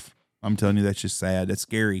horrible life. I'm telling you, that's just sad. That's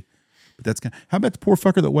scary. But that's how about the poor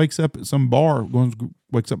fucker that wakes up at some bar,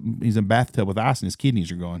 wakes up, he's in a bathtub with ice and his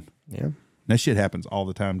kidneys are gone. Yeah. That shit happens all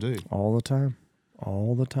the time too. All the time.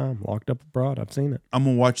 Locked up abroad. I've seen it. I'm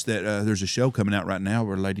going to watch that. There's a show coming out right now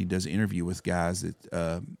where a lady does an interview with guys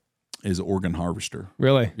that is an organ harvester.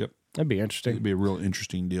 Really? Yep. That'd be interesting. It'd be a real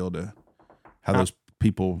interesting deal to how those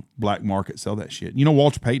people black market sell that shit. You know,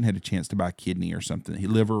 Walter Payton had a chance to buy a kidney or something,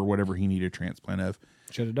 liver or whatever he needed a transplant of.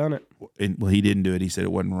 Should have done it. And, well, he didn't do it. He said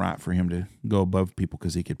it wasn't right for him to go above people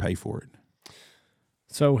because he could pay for it.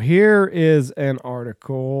 So here is an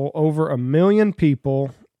article. Over 1 million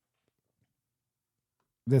people.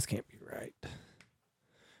 This can't be right.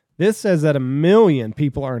 This says that 1 million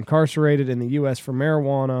people are incarcerated in the U.S. for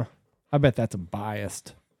marijuana. I bet that's a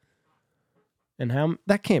biased. And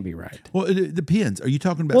that can't be right. Well, it depends. Are you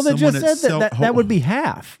talking about someone they just said that would be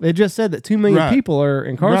half. It just said that 2 million people are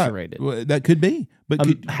incarcerated. Right. Well, that could be.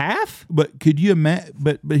 But half? But could you imagine?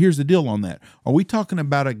 But here's the deal on that. Are we talking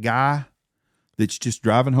about a guy that's just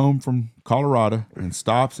driving home from Colorado and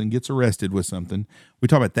stops and gets arrested with something? We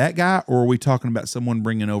talking about that guy, or are we talking about someone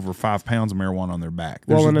bringing over 5 pounds of marijuana on their back?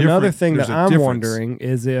 Well, and another thing that I'm wondering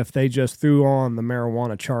is if they just threw on the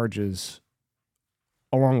marijuana charges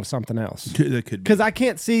along with something else. That could be. Because I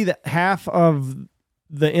can't see that half of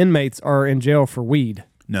the inmates are in jail for weed.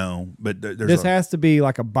 No, but this has to be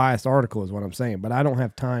like a biased article is what I'm saying, but I don't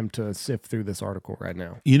have time to sift through this article right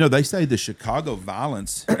now. You know, they say the Chicago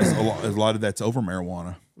violence is a lot of that's over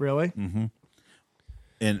marijuana. Really? Mm-hmm.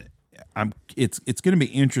 And it's going to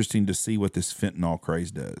be interesting to see what this fentanyl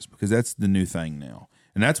craze does, because that's the new thing now.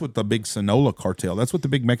 And that's what the big Sonora cartel, that's what the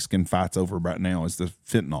big Mexican fight's over right now, is the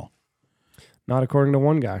fentanyl. Not according to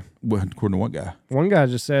one guy. Well, according to what guy? One guy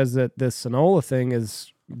just says that this Sonora thing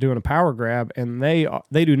is doing a power grab, and they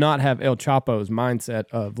do not have El Chapo's mindset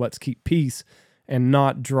of let's keep peace and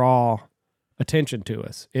not draw attention to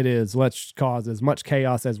us. It is let's cause as much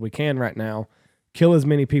chaos as we can right now, kill as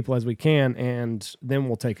many people as we can, and then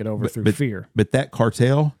we'll take it over through fear. But that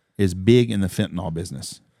cartel is big in the fentanyl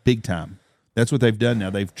business, big time. That's what they've done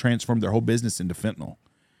now. They've transformed their whole business into fentanyl.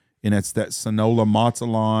 And it's that Sonora,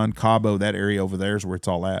 Mazatlan, Cabo, that area over there is where it's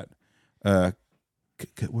all at.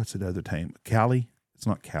 What's the other name? Cali? It's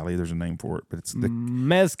not Cali. There's a name for it, but it's the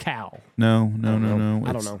Mezcal. No.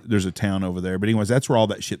 I don't know. There's a town over there, but anyways, that's where all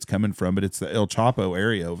that shit's coming from. But it's the El Chapo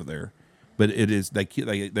area over there. But it is they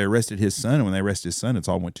arrested his son, and when they arrested his son, it's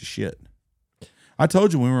all went to shit. I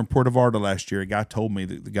told you when we were in Puerto Vallarta last year, a guy told me,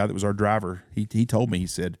 the guy that was our driver, he told me, he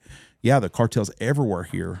said, yeah, the cartel's everywhere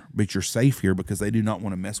here, but you're safe here because they do not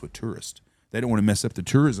want to mess with tourists. They don't want to mess up the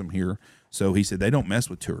tourism here. So he said, they don't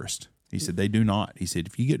mess with tourists. He said, they do not. He said,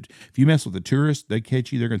 if you mess with the tourists, they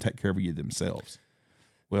catch you, they're going to take care of you themselves.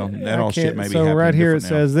 Well, that all shit maybe So right here it now.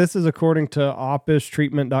 says, this is according to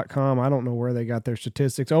opistreatment.com. I don't know where they got their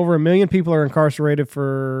statistics. Over 1 million people are incarcerated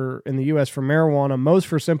in the U.S. for marijuana, most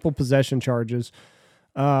for simple possession charges.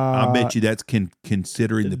 I bet you that's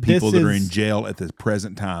considering the people that are in jail at the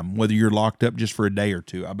present time, whether you're locked up just for a day or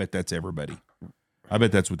two. I bet that's everybody. I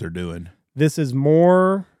bet that's what they're doing. This is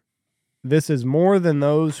more than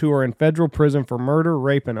those who are in federal prison for murder,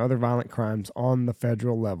 rape, and other violent crimes on the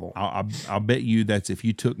federal level. I'll bet you that's if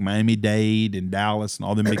you took Miami-Dade and Dallas and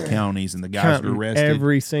all them big counties and the guys are arrested.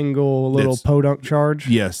 Every single little podunk charge.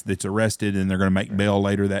 Yes, that's arrested and they're going to make bail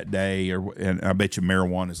later that day. And I bet you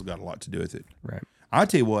marijuana's got a lot to do with it. Right. I'll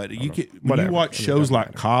tell you what, when you watch shows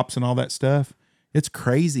like Cops and all that stuff, it's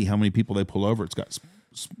crazy how many people they pull over. It's got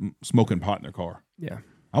smoking pot in their car. Yeah.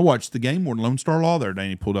 I watched the game warden Lone Star Law the other day,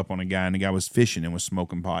 and he pulled up on a guy, and the guy was fishing and was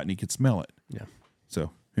smoking pot, and he could smell it. Yeah.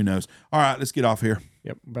 So who knows? All right, let's get off here.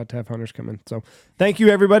 Yep, about to have hunters come in. So thank you,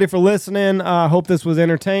 everybody, for listening. Hope this was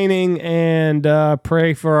entertaining, and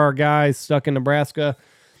pray for our guys stuck in Nebraska.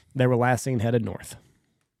 They were last seen headed north.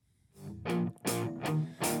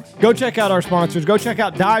 Go check out our sponsors. Go check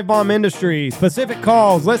out Dive Bomb Industries, Pacific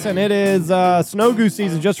Calls. Listen, it is snow goose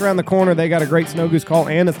season just around the corner. They got a great snow goose call,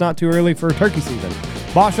 and it's not too early for turkey season.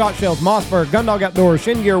 Bosch Shot Shells, Mossberg, Gundog Outdoors,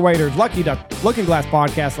 Shin Gear Waders, Lucky Duck, Looking Glass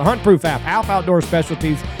Podcast, The Hunt Proof app, Alf Outdoor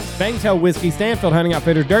Specialties, Bangtail Whiskey, Stanfield Hunting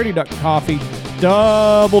Outfitters, Dirty Duck Coffee,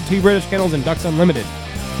 Double T British Kennels, and Ducks Unlimited.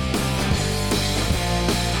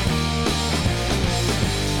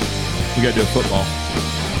 We got to do a football.